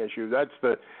cost-cutting issue? That's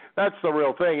the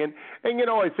real thing. And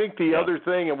I think the other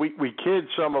thing, and we kid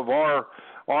some of our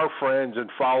friends and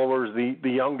followers,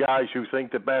 the young guys who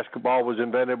think that basketball was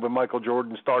invented when Michael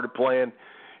Jordan started playing,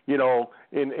 in the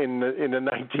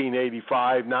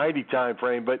 1985-90 time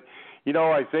frame. But,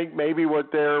 I think maybe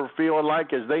what they're feeling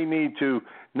like is they need to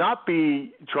not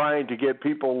be trying to get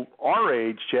people our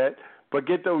age, Chet, but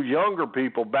get those younger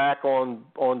people back on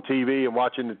TV and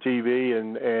watching the TV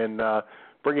and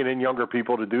bringing in younger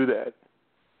people to do that.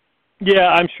 Yeah,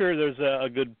 I'm sure there's a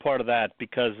good part of that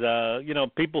because,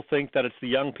 people think that it's the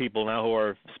young people now who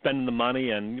are spending the money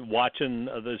and watching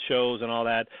the shows and all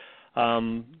that.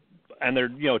 And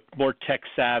they're, more tech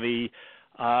savvy.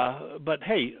 But,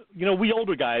 hey, we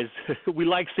older guys, we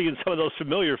like seeing some of those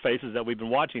familiar faces that we've been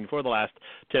watching for the last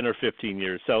 10 or 15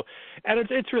 years. So, and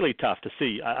it's really tough to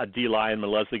see a D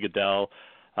lineman, Leslie Goodell,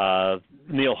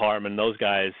 Neil Harmon, those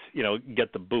guys,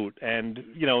 get the boot. And,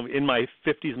 in my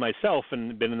 50s myself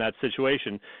and been in that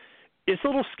situation, it's a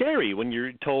little scary when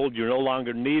you're told you're no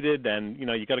longer needed and,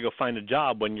 you got to go find a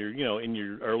job when you're, in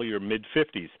your early or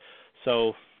mid-50s.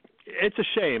 So it's a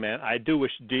shame, man. I do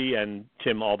wish Dee and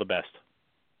Tim all the best.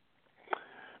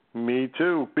 Me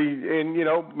too. And,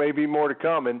 maybe more to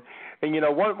come. And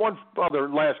one other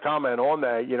last comment on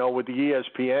that, with the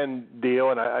ESPN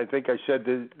deal, and I think I said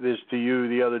this to you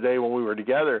the other day when we were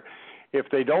together, if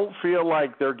they don't feel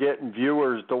like they're getting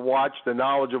viewers to watch the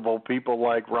knowledgeable people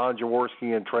like Ron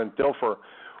Jaworski and Trent Dilfer,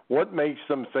 what makes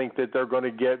them think that they're going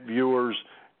to get viewers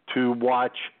to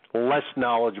watch less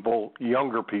knowledgeable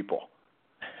younger people?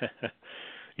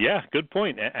 Yeah, good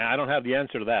point. I don't have the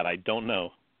answer to that. I don't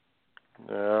know.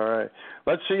 All right.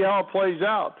 Let's see how it plays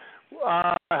out.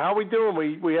 How we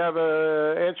doing? We have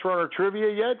an answer on our trivia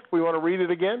yet? We want to read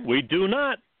it again? We do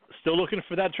not. Still looking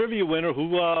for that trivia winner.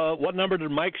 What number did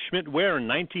Mike Schmidt wear in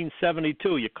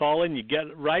 1972? You call in, you get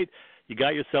it right, you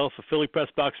got yourself a Philly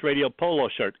Pressbox Radio polo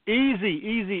shirt. Easy,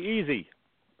 easy, easy.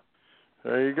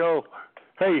 There you go.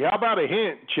 Hey, how about a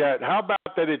hint, Chet? How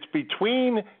about that it's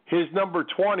between his number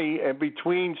 20 and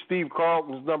between Steve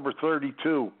Carlton's number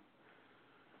 32?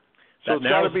 So it's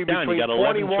got to be between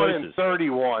 21 and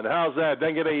 31. How's that?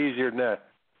 Doesn't get any easier than that.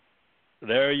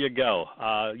 There you go.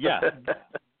 Yeah.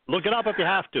 Look it up if you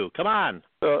have to. Come on.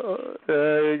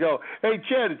 There you go. Hey,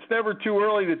 Chet, it's never too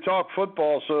early to talk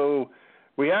football, so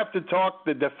we have to talk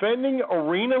the defending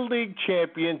Arena League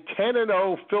champion,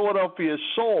 10-0 Philadelphia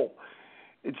Soul.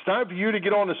 It's time for you to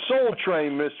get on the Soul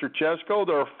train, Mr. Chesko.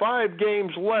 There are 5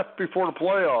 games left before the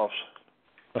playoffs.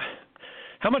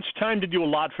 How much time did you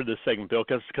allot for this segment, Bill?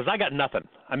 Because I got nothing.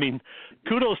 I mean,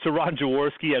 kudos to Ron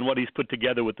Jaworski and what he's put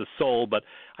together with the Soul, but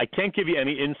I can't give you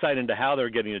any insight into how they're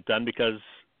getting it done because,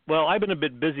 well, I've been a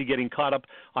bit busy getting caught up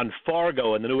on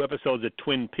Fargo and the new episodes of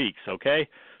Twin Peaks, okay?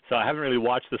 So I haven't really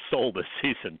watched the Soul this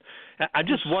season. I'm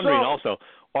just wondering also,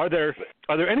 are there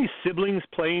any siblings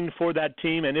playing for that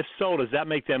team? And if so, does that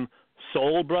make them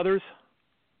Soul brothers?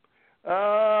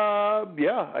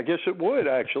 Yeah, I guess it would,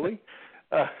 actually.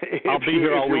 I'll be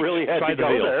here all week. Really had Try to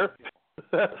go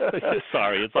there.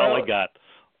 Sorry, it's all I got.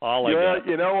 I got.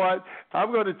 You know what?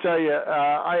 I'm going to tell you,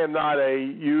 I am not a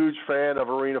huge fan of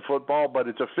arena football, but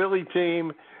it's a Philly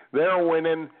team. They're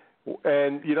winning,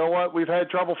 and you know what? We've had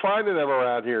trouble finding them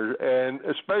around here, and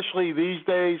especially these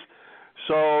days.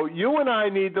 So you and I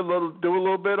need to do a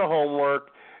little bit of homework,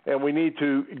 and we need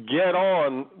to get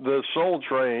on the Soul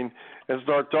train and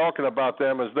start talking about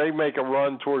them as they make a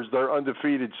run towards their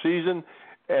undefeated season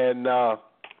and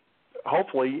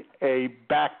hopefully a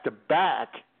back-to-back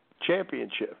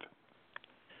championship.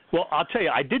 Well, I'll tell you,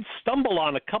 I did stumble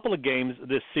on a couple of games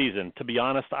this season. To be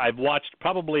honest, I've watched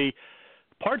probably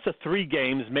parts of 3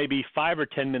 games, maybe 5 or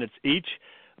 10 minutes each,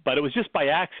 but it was just by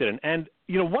accident. And,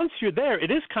 once you're there, it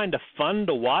is kind of fun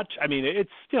to watch. I mean, it's,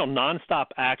 nonstop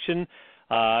action.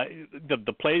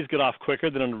 The plays get off quicker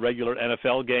than in a regular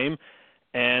NFL game.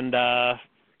 And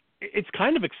it's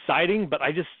kind of exciting, but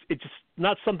it's just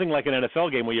not something like an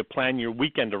NFL game where you plan your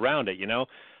weekend around it,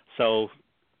 So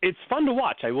it's fun to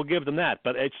watch. I will give them that,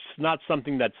 but it's not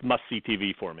something that's must-see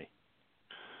TV for me.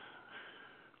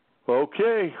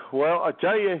 Okay. Well, I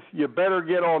tell you, you better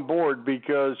get on board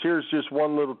because here's just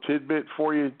one little tidbit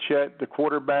for you, Chet. The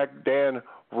quarterback, Dan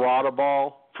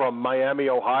Rotteball from Miami,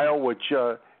 Ohio, which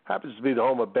happens to be the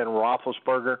home of Ben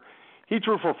Roethlisberger. He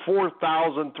threw for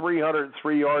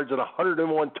 4,303 yards and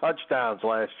 101 touchdowns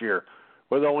last year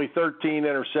with only 13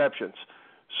 interceptions.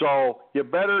 So you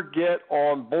better get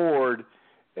on board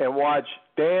and watch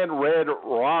Dan Red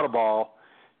Rotteball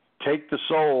take the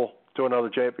Soul to another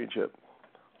championship.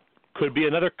 Could be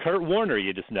another Kurt Warner.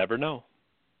 You just never know.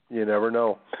 You never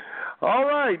know. All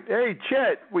right. Hey,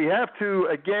 Chet, we have to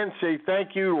again say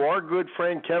thank you to our good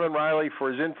friend Kevin Riley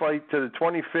for his invite to the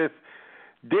 25th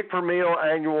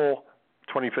annual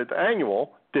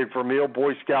Dick Vermeil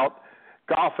Boy Scout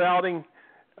golf outing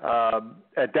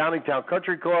at Downingtown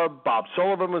Country Club. Bob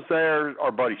Sullivan was there.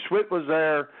 Our buddy Swit was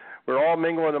there. We're all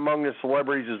mingling among the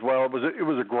celebrities as well. It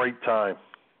was a great time.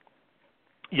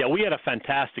 Yeah, we had a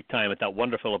fantastic time at that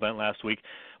wonderful event last week.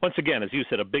 Once again, as you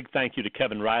said, a big thank you to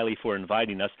Kevin Riley for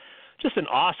inviting us. Just an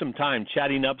awesome time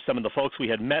chatting up some of the folks we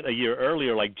had met a year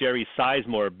earlier, like Jerry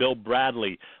Sizemore, Bill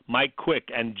Bradley, Mike Quick,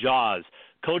 and Jaws,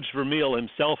 Coach Vermeil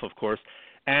himself, of course.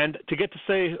 and to get to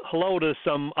say hello to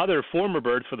some other former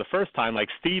Birds for the first time, like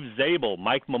Steve Zabel,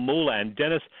 Mike Mamula, and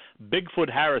Dennis Bigfoot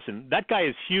Harrison. That guy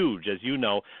is huge, as you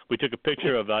know. We took a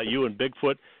picture of you and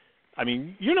Bigfoot. I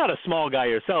mean, you're not a small guy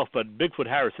yourself, but Bigfoot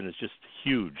Harrison is just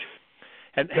huge.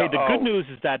 And, hey, the good news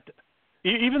is that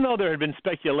even though there had been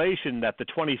speculation that the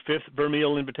 25th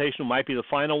Vermeil Invitational might be the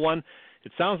final one,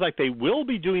 it sounds like they will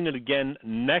be doing it again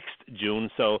next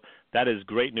June, so that is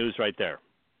great news right there.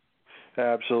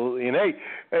 Absolutely. And, hey,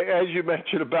 as you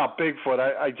mentioned about Bigfoot,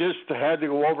 I just had to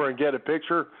go over and get a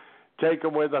picture, take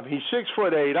him with him. He's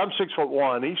 6'8". I'm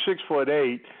 6'1". He's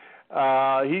 6'8".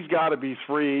 He's got to be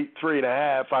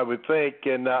 3.5, I would think,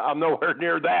 and I'm nowhere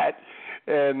near that.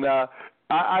 And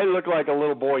I look like a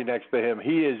little boy next to him.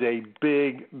 He is a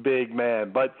big, big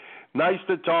man. But nice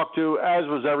to talk to, as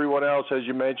was everyone else, as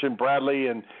you mentioned, Bradley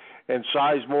and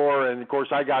Sizemore. And, of course,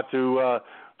 I got to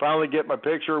finally get my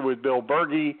picture with Bill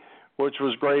Berge, which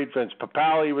was great. Vince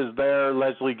Papali was there,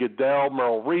 Leslie Goodell,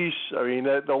 Merrill Reese. I mean,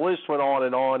 the list went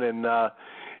on, and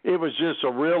it was just a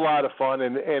real lot of fun.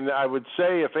 And I would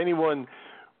say if anyone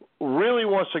really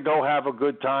wants to go have a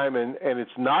good time, and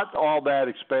it's not all that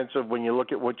expensive when you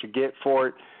look at what you get for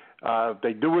it. If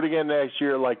they do it again next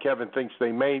year, like Kevin thinks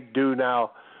they may do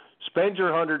now, spend your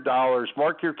 $100,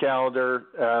 mark your calendar.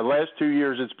 Last 2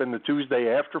 years it's been the Tuesday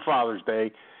after Father's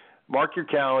Day. Mark your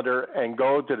calendar and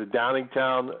go to the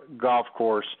Downingtown Golf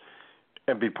Course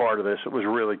and be part of this. It was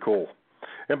really cool.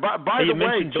 And by the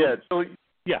way, Chet,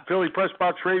 Philly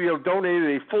Pressbox Radio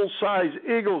donated a full-size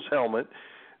Eagles helmet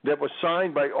that was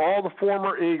signed by all the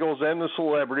former Eagles and the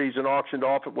celebrities and auctioned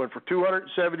off. It went for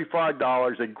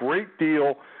 $275, a great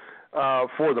deal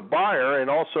for the buyer, and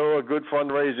also a good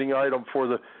fundraising item for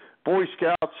the Boy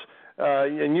Scouts.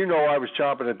 And you know I was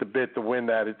chomping at the bit to win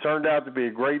that. It turned out to be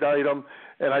a great item,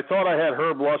 and I thought I had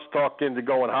Herb Lust talked into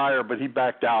going higher, but he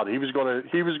backed out. He was going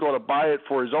to buy it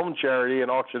for his own charity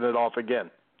and auction it off again.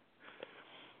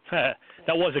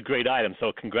 That was a great item,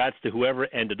 so congrats to whoever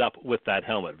ended up with that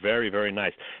helmet. Very, very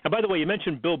nice. And by the way, you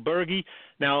mentioned Bill Berge.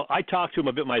 Now, I talked to him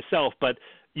a bit myself, but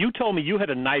you told me you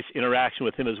had a nice interaction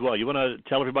with him as well. You want to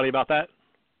tell everybody about that?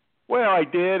 Well, I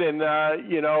did, and, I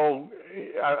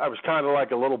was kind of like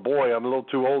a little boy. I'm a little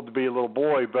too old to be a little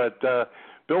boy, but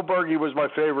Bill Berge was my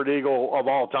favorite Eagle of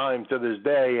all time to this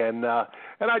day, and I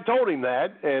told him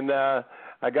that, and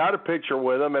I got a picture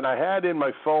with him, and I had in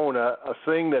my phone a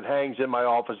thing that hangs in my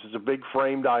office. It's a big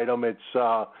framed item. It's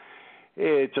a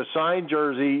signed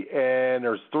jersey, and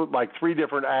there's like 3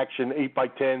 different action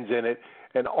 8x10s in it,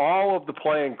 and all of the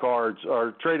playing cards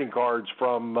or trading cards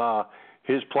from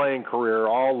his playing career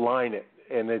all line it,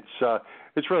 and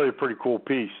it's really a pretty cool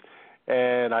piece.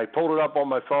 And I pulled it up on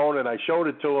my phone, and I showed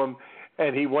it to him,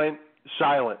 and he went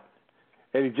silent,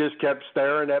 and he just kept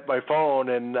staring at my phone,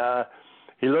 and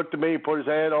he looked at me, put his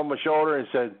hand on my shoulder, and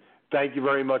said, "Thank you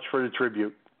very much for the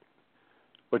tribute,"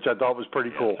 which I thought was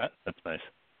pretty cool. That's nice.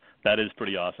 That is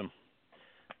pretty awesome.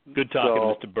 Good talking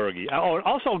to Mr. Berge. Oh,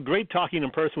 also great talking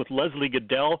in person with Leslie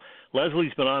Goodell.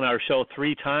 Leslie's been on our show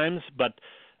 3 times, but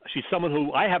she's someone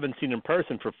who I haven't seen in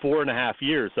person for 4.5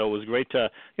 years, so it was great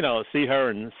to, see her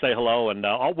and say hello. And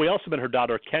we also met her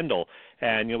daughter, Kendall,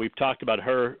 and, we've talked about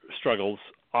her struggles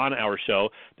on our show.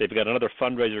 They've got another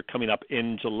fundraiser coming up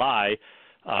in July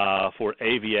for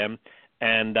AVM,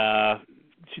 and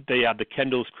they have the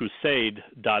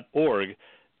kendallscrusade.org,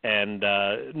 and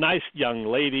nice young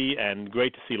lady, and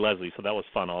great to see Leslie, so that was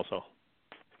fun also.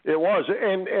 It was,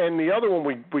 and the other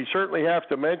one we certainly have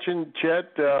to mention,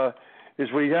 Chet,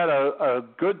 is we had a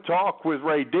good talk with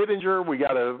Ray Didinger. We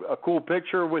got a cool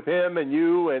picture with him and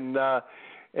you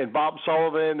and Bob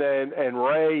Sullivan and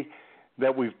Ray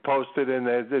that we've posted, and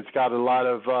it's got a lot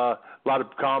of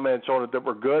comments on it that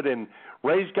were good. And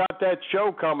Ray's got that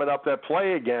show coming up, that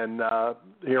Play Again,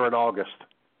 here in August.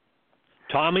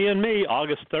 Tommy and me,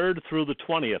 August 3rd through the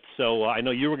 20th. So I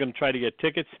know you were going to try to get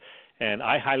tickets, and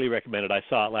I highly recommend it. I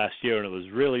saw it last year, and it was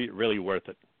really, really worth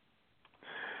it.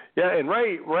 Yeah, and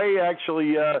Ray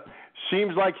actually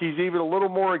seems like he's even a little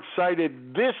more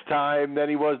excited this time than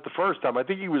he was the first time. I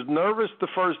think he was nervous the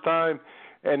first time,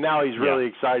 and now he's really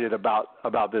excited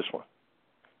about this one.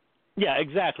 Yeah,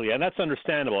 exactly, and that's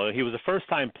understandable. He was a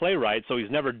first-time playwright, so he's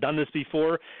never done this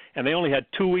before, and they only had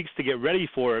 2 weeks to get ready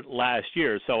for it last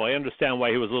year, so I understand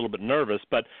why he was a little bit nervous,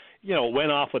 but, it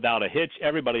went off without a hitch.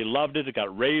 Everybody loved it. It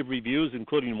got rave reviews,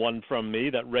 including one from me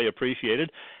that Ray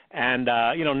appreciated, and,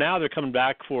 now they're coming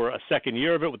back for a second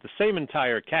year of it with the same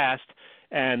entire cast,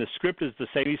 and the script is the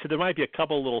same. He said there might be a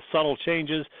couple little subtle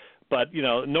changes, but,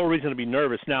 no reason to be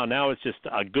nervous now. Now it's just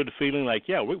a good feeling like,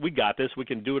 we got this. We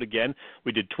can do it again.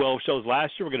 We did 12 shows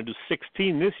last year. We're going to do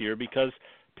 16 this year because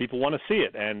people want to see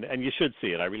it, and you should see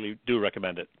it. I really do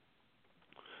recommend it.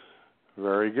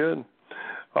 Very good.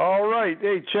 All right.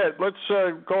 Hey, Chet, let's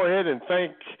go ahead and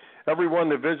thank everyone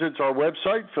that visits our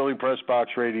website,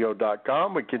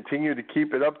 PhillyPressboxRadio.com. We continue to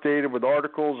keep it updated with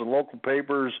articles and local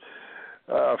papers,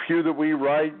 a few that we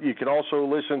write. You can also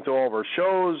listen to all of our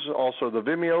shows, also the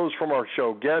Vimeos from our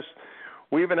show guests.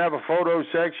 We even have a photo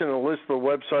section and a list of the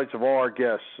websites of all our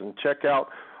guests. And check out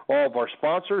all of our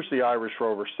sponsors, the Irish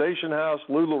Rover Station House,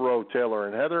 LuLaRoe, Taylor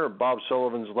and Heather, and Bob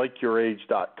Sullivan's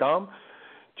LakeYourAge.com.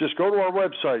 Just go to our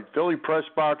website,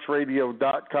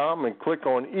 PhillyPressboxRadio.com, and click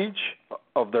on each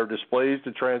of their displays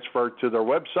to transfer to their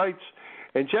websites.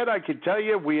 And, Chet, I can tell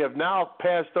you we have now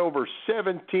passed over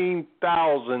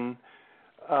 17,000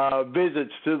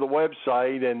 visits to the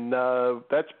website, and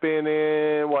that's been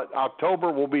in,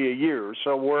 October will be a year.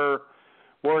 So we're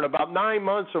in about 9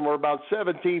 months, and we're about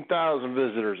 17,000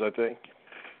 visitors, I think.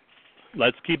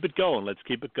 Let's keep it going.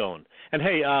 And,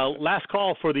 hey, last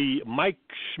call for the Mike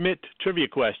Schmidt trivia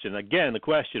question. Again, the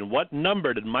question, what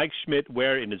number did Mike Schmidt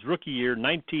wear in his rookie year,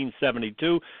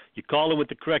 1972? You call in with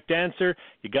the correct answer.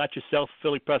 You got yourself a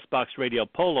Philly Press Box Radio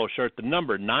polo shirt. The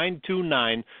number,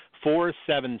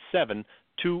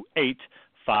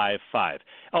 929-477-2855.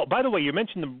 Oh, by the way, you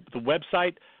mentioned the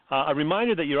website. A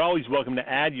reminder that you're always welcome to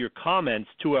add your comments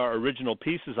to our original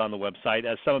pieces on the website,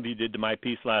 as some of you did to my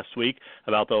piece last week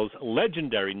about those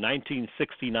legendary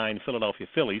 1969 Philadelphia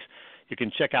Phillies. You can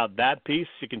check out that piece.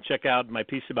 You can check out my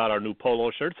piece about our new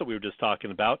polo shirts that we were just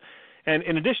talking about. And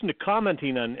in addition to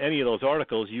commenting on any of those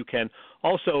articles, you can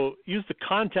also use the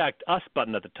Contact Us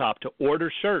button at the top to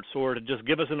order shirts or to just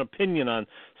give us an opinion on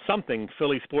something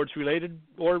Philly sports related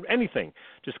or anything.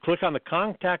 Just click on the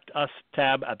Contact Us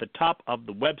tab at the top of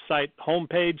the website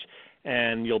homepage,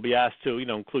 and you'll be asked to,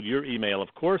 include your email,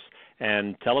 of course,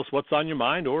 and tell us what's on your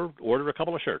mind or order a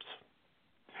couple of shirts.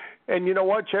 And you know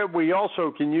what, Chet? We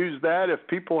also can use that if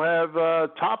people have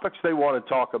topics they want to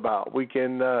talk about. We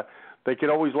can they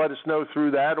can always let us know through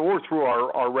that or through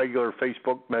our regular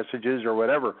Facebook messages or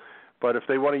whatever. But if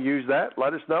they want to use that,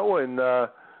 let us know, and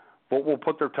we'll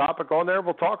put their topic on there and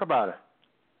we'll talk about it.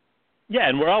 Yeah,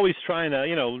 and we're always trying to,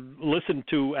 listen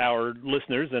to our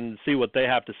listeners and see what they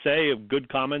have to say. Good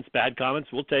comments, bad comments,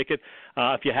 we'll take it.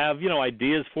 If you have,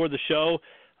 ideas for the show,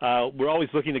 we're always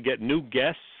looking to get new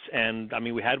guests. And,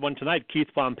 we had one tonight, Keith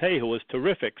Pompey, who was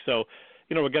terrific. So,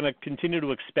 we're going to continue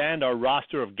to expand our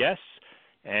roster of guests.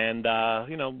 And,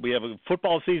 we have a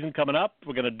football season coming up.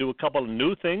 We're going to do a couple of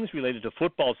new things related to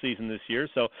football season this year.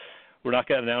 So we're not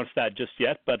going to announce that just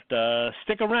yet. But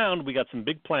stick around. We got some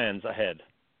big plans ahead.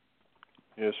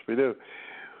 Yes, we do.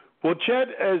 Well, Chet,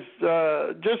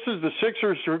 just as the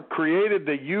Sixers created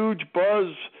the huge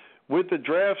buzz with the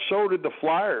draft, so did the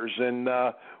Flyers. And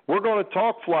we're going to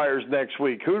talk Flyers next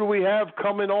week. Who do we have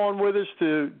coming on with us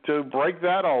to break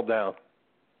that all down?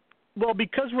 Well,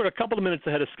 because we're a couple of minutes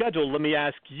ahead of schedule, let me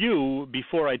ask you,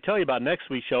 before I tell you about next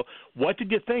week's show, what did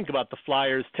you think about the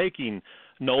Flyers taking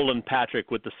Nolan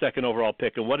Patrick with the second overall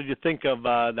pick? And what did you think of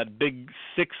that big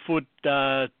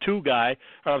 6'2" guy,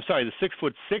 or I'm sorry, the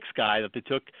 6'6" guy that they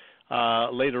took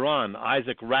later on,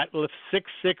 Isaac Ratliff,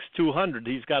 6'6", 200.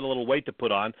 He's got a little weight to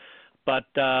put on. But,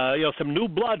 some new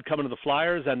blood coming to the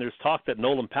Flyers, and there's talk that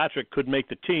Nolan Patrick could make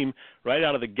the team right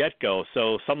out of the get-go.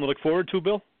 So something to look forward to,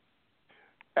 Bill?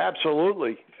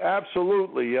 Absolutely.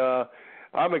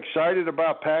 I'm excited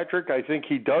about Patrick. I think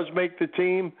he does make the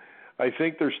team. I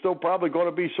think there's still probably going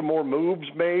to be some more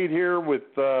moves made here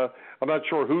with I'm not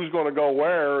sure who's going to go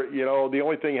where. The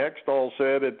only thing Hextall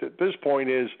said at this point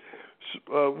is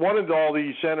one of all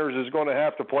these centers is going to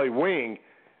have to play wing.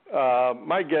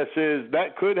 My guess is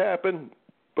that could happen,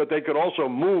 but they could also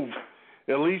move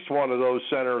at least one of those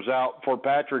centers out for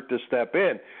Patrick to step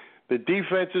in. The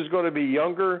defense is going to be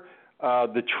younger.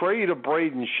 The trade of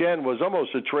Brayden Schenn was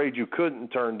almost a trade you couldn't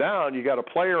turn down. You got a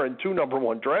player and 2 number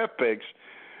 1 draft picks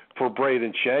for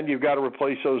Brayden Schenn. You've got to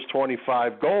replace those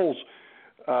 25 goals.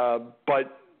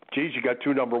 But, geez, you got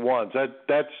 2 number 1s.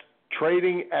 That's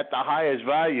trading at the highest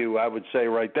value, I would say,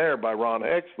 right there by Ron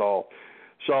Hextall.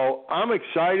 So I'm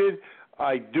excited.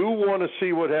 I do want to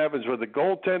see what happens with the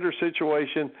goaltender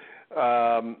situation.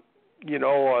 There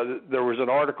was an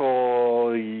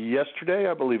article yesterday,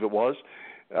 I believe it was,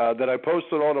 that I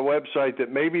posted on the website that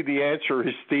maybe the answer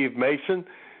is Steve Mason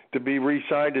to be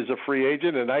re-signed as a free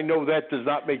agent, and I know that does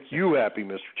not make you happy,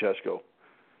 Mr. Chesko.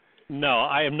 No,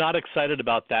 I am not excited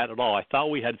about that at all. I thought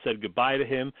we had said goodbye to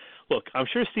him. Look, I'm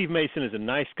sure Steve Mason is a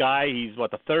nice guy. He's,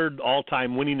 the third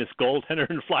all-time winningest goaltender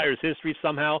in Flyers history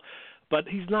somehow, but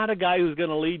he's not a guy who's going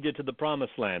to lead you to the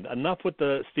promised land. Enough with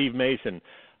the Steve Mason.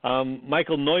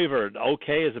 Michael Neuvirth,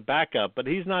 okay, as a backup, but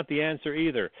he's not the answer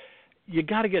either. you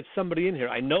got to get somebody in here.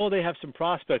 I know they have some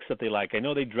prospects that they like. I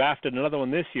know they drafted another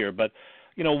one this year, but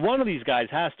one of these guys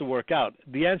has to work out.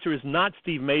 The answer is not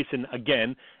Steve Mason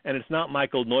again, and it's not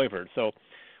Michael Neuvert. So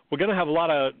we're going to have a lot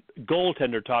of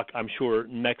goaltender talk, I'm sure,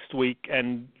 next week,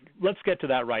 and let's get to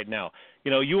that right now.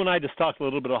 You and I just talked a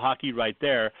little bit of hockey right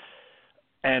there,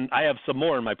 and I have some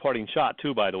more in my parting shot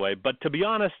too, by the way. But to be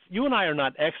honest, you and I are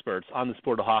not experts on the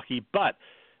sport of hockey, but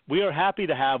we are happy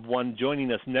to have one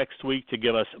joining us next week to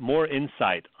give us more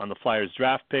insight on the Flyers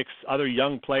draft picks, other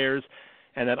young players,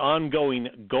 and that ongoing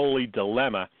goalie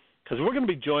dilemma, because we're going to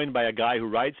be joined by a guy who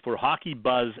writes for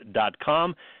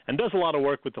HockeyBuzz.com and does a lot of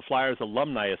work with the Flyers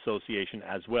Alumni Association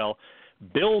as well.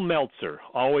 Bill Meltzer,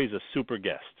 always a super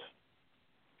guest.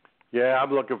 Yeah,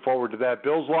 I'm looking forward to that.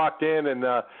 Bill's locked in, and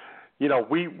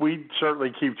we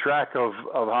certainly keep track of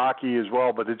hockey as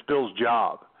well, but it's Bill's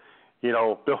job.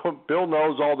 Bill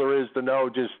knows all there is to know,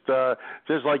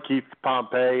 just like Keith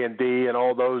Pompey and D and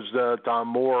all those Tom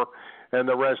Moore and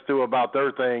the rest do about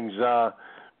their things.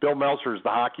 Bill Meltzer is the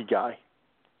hockey guy.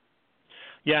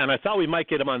 Yeah, and I thought we might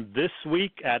get him on this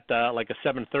week at like a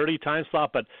 7:30 time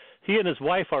slot, but he and his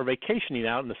wife are vacationing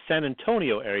out in the San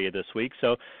Antonio area this week,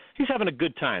 so he's having a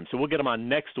good time. So we'll get him on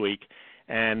next week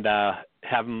and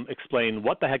have him explain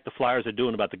what the heck the Flyers are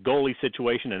doing about the goalie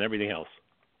situation and everything else.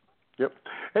 Yep.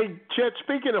 Hey, Chet,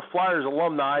 speaking of Flyers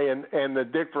alumni and the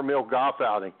Dick Vermeil golf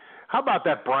outing, how about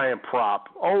that Brian Propp?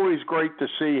 Always great to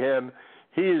see him.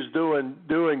 He is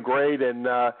doing great, and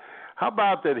how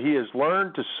about that he has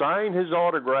learned to sign his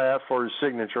autograph or his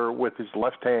signature with his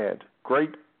left hand? Great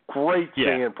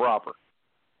seeing Propper.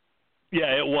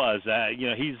 Yeah, it was.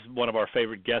 He's one of our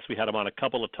favorite guests. We had him on a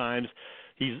couple of times.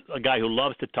 He's a guy who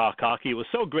loves to talk hockey. It was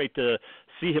so great to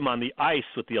see him on the ice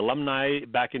with the alumni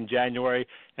back in January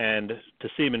and to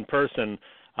see him in person.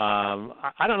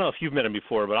 I don't know if you've met him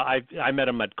before, but I met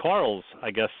him at Carl's,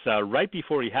 I guess, right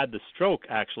before he had the stroke,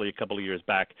 actually, a couple of years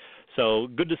back. So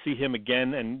good to see him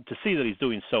again and to see that he's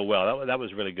doing so well. That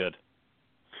was really good.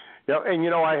 Yeah,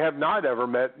 and I have not ever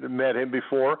met him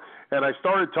before, and I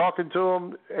started talking to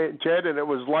him, Chet, and it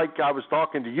was like I was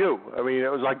talking to you. I mean,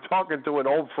 it was like talking to an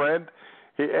old friend,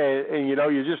 and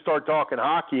you just start talking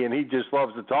hockey, and he just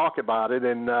loves to talk about it,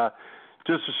 and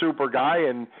just a super guy,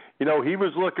 and he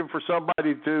was looking for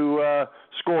somebody to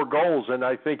score goals, and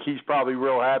I think he's probably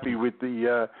real happy with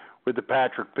the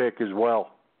Patrick pick as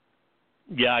well.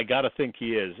 Yeah, I got to think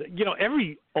he is.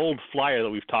 Every old Flyer that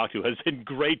we've talked to has been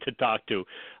great to talk to.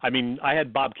 I mean, I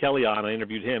had Bob Kelly on. I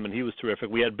interviewed him, and he was terrific.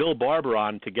 We had Bill Barber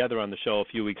on together on the show a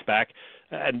few weeks back,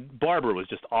 and Barber was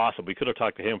just awesome. We could have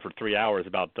talked to him for 3 hours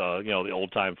about, the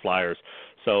old-time Flyers.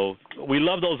 So we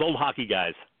love those old hockey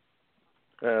guys.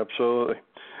 Absolutely.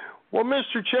 Well,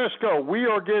 Mr. Chesko, we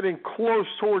are getting close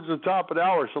towards the top of the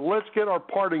hour, so let's get our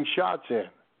parting shots in.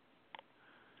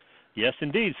 Yes,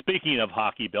 indeed. Speaking of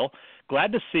hockey, Bill,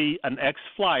 glad to see an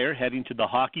ex-Flyer heading to the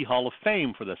Hockey Hall of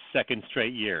Fame for the second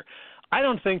straight year. I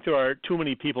don't think there are too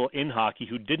many people in hockey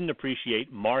who didn't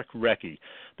appreciate Mark Recchi.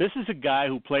 This is a guy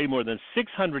who played more than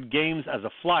 600 games as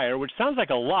a Flyer, which sounds like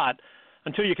a lot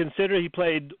until you consider he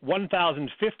played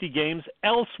 1,050 games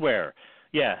elsewhere.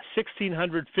 Yeah,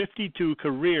 1,652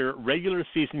 career regular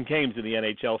season games in the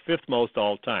NHL, fifth most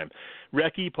all time.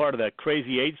 Recchi, part of that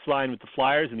crazy eights line with the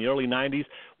Flyers in the early 90s,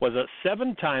 was a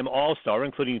 7-time All-Star,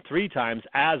 including 3 times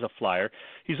as a Flyer.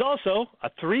 He's also a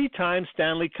 3-time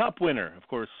Stanley Cup winner. Of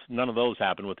course, none of those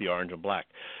happened with the orange and black.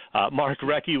 Mark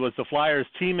Recchi was the Flyers'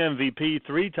 team MVP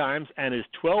 3 times and is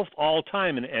 12th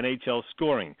all-time in NHL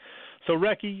scoring. So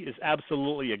Recchi is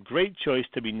absolutely a great choice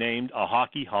to be named a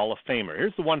Hockey Hall of Famer.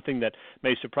 Here's the one thing that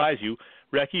may surprise you.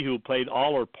 Recchi, who played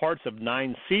all or parts of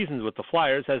 9 seasons with the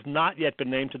Flyers, has not yet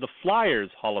been named to the Flyers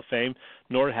Hall of Fame,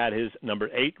 nor had his number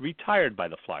 8 retired by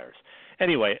the Flyers.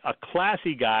 Anyway, a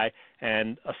classy guy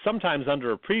and a sometimes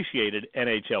underappreciated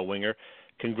NHL winger.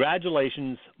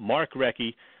 Congratulations, Mark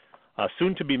Recchi, a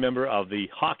soon-to-be member of the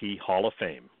Hockey Hall of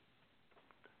Fame.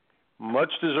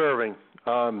 Much deserving.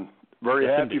 Very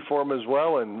happy for him as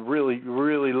well, and really,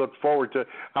 really look forward to.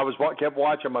 I kept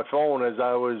watching my phone as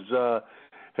I was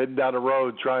heading down the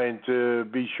road, trying to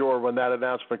be sure when that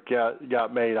announcement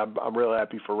got made. I'm real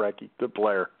happy for Recchi, good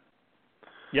player.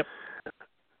 Yep.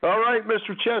 All right,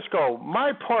 Mr. Chesko,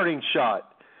 my parting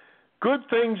shot. Good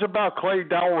things about Clay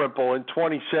Dalrymple in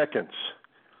 20 seconds.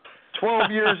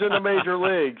 12 years in the major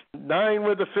leagues, 9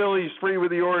 with the Phillies, 3 with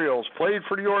the Orioles. Played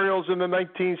for the Orioles in the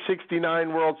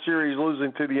 1969 World Series,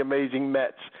 losing to the amazing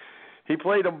Mets. He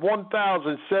played in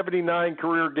 1,079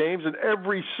 career games, and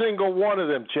every single one of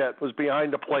them, Chet, was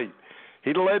behind the plate.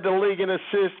 He led the league in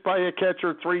assists by a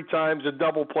catcher 3 times and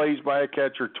double plays by a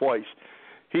catcher twice.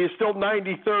 He is still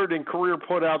 93rd in career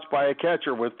putouts by a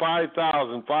catcher with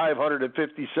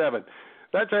 5,557.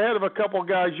 That's ahead of a couple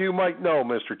guys you might know,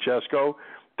 Mr. Chesko,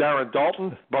 Darren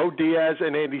Dalton, Bo Diaz,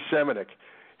 and Andy Seminick.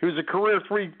 He was a career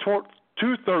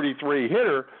 233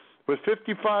 hitter with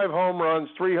 55 home runs,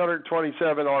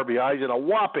 327 RBIs, and a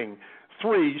whopping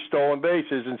 3 stolen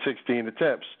bases in 16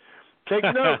 attempts. Take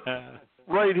note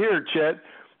right here, Chet.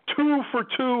 2 for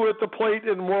 2 at the plate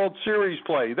in World Series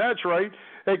play. That's right,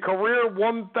 a career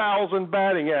 1,000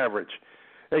 batting average.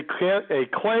 A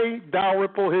Clay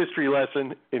Dalrymple history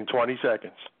lesson in 20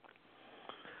 seconds.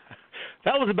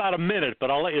 That was about a minute,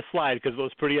 but I'll let you slide because it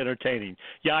was pretty entertaining.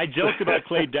 Yeah, I joked about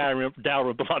Clay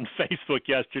Dalrymple on Facebook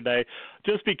yesterday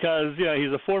just because,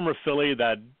 he's a former Philly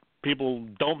that people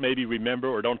don't maybe remember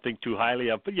or don't think too highly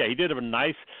of. But, yeah, he did have a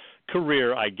nice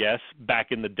career, I guess,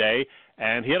 back in the day,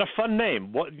 and he had a fun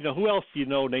name. Who else do you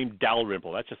know named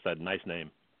Dalrymple? That's just a nice name.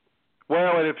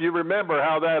 Well, and if you remember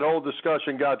how that whole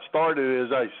discussion got started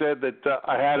is I said that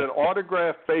I had an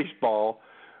autographed baseball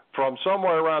from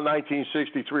somewhere around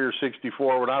 1963 or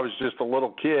 64 when I was just a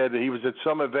little kid. He was at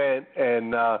some event,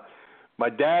 and my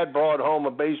dad brought home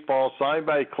a baseball signed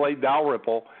by Clay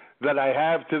Dalrymple that I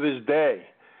have to this day.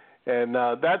 And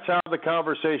that's how the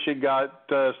conversation got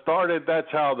started.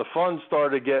 That's how the fun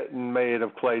started getting made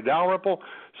of Clay Dalrymple.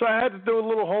 So I had to do a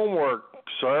little homework,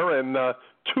 sir, and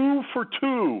 2 for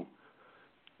 2.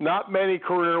 Not many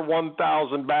career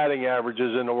 1,000 batting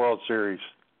averages in the World Series.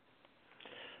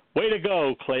 Way to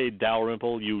go, Clay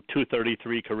Dalrymple, you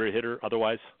 233 career hitter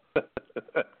otherwise.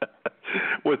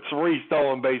 With 3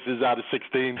 stolen bases out of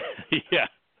 16. Yeah,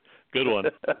 good one.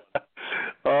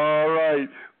 All right.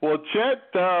 Well,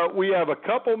 Chet, we have a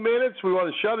couple minutes. We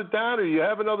want to shut it down, or you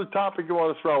have another topic you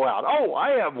want to throw out? Oh,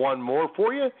 I have one more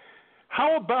for you.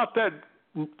 How about that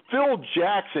Phil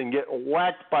Jackson getting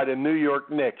whacked by the New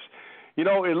York Knicks?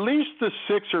 At least the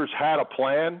Sixers had a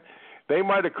plan. They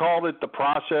might have called it the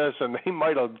process, and they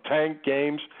might have tanked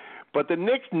games. But the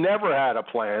Knicks never had a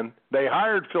plan. They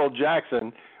hired Phil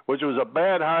Jackson, which was a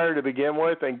bad hire to begin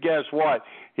with. And guess what?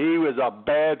 He was a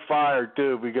bad fire,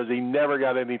 too, because he never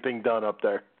got anything done up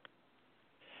there.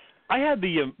 I had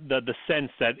the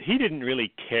sense that he didn't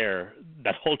really care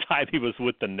that whole time he was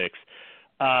with the Knicks.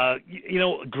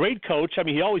 Great coach. I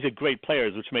mean, he always had great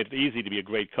players, which made it easy to be a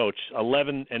great coach.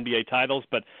 11 NBA titles,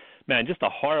 but, man, just a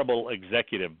horrible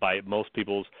executive by most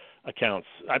people's accounts.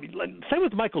 I mean, same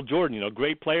with Michael Jordan,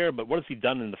 great player, but what has he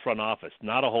done in the front office?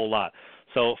 Not a whole lot.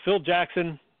 So, Phil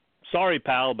Jackson, sorry,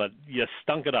 pal, but you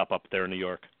stunk it up there in New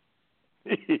York.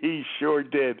 He sure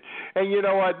did. And you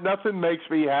know what? Nothing makes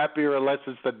me happier unless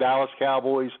it's the Dallas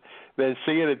Cowboys than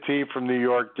seeing a team from New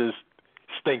York just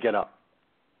stink it up.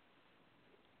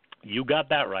 You got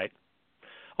that right.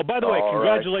 Oh, by the way,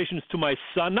 congratulations to my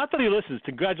son. Not that he listens.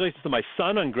 Congratulations to my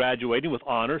son on graduating with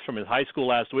honors from his high school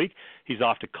last week. He's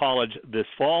off to college this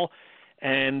fall.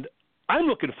 And I'm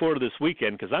looking forward to this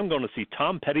weekend because I'm going to see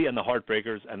Tom Petty and the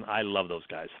Heartbreakers, and I love those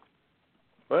guys.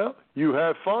 Well, you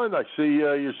have fun. I see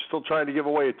you're still trying to give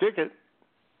away a ticket.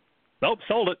 Nope,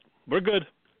 sold it. We're good.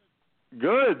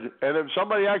 Good. And if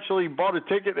somebody actually bought a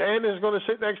ticket and is going to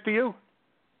sit next to you?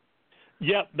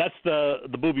 Yep, that's the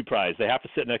booby prize. They have to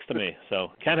sit next to me,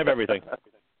 so can't have everything.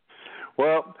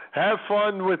 Well, have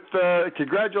fun with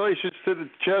congratulations to the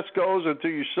Cheskos and to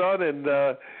your son, and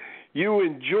you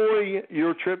enjoy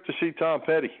your trip to see Tom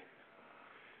Petty.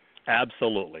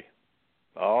 Absolutely.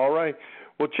 All right.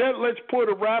 Well, Chet, let's put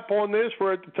a wrap on this.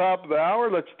 We're at the top of the hour.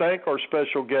 Let's thank our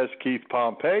special guest, Keith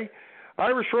Pompey,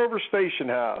 Irish Rover Station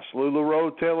House, Lulu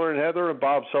Road, Taylor and Heather, and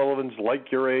Bob Sullivan's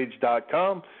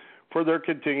LikeYourAge.com for their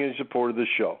continued support of the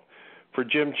show. For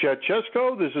Jim, Chet,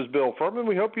 Chesko, this is Bill Furman.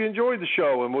 We hope you enjoyed the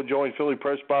show, and we'll join Philly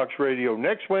Pressbox Radio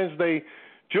next Wednesday,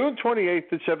 June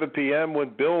 28th at 7 p.m. when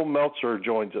Bill Meltzer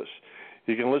joins us.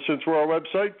 You can listen through our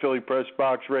website,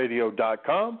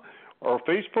 PhillyPressboxRadio.com, our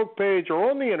Facebook page, or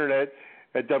on the Internet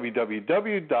at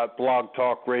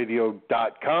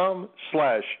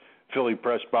www.blogtalkradio.com/Philly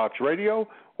Pressbox Radio,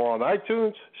 or on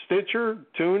iTunes, Stitcher,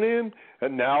 TuneIn,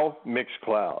 and now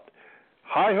Mixcloud.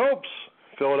 High hopes,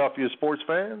 Philadelphia sports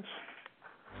fans.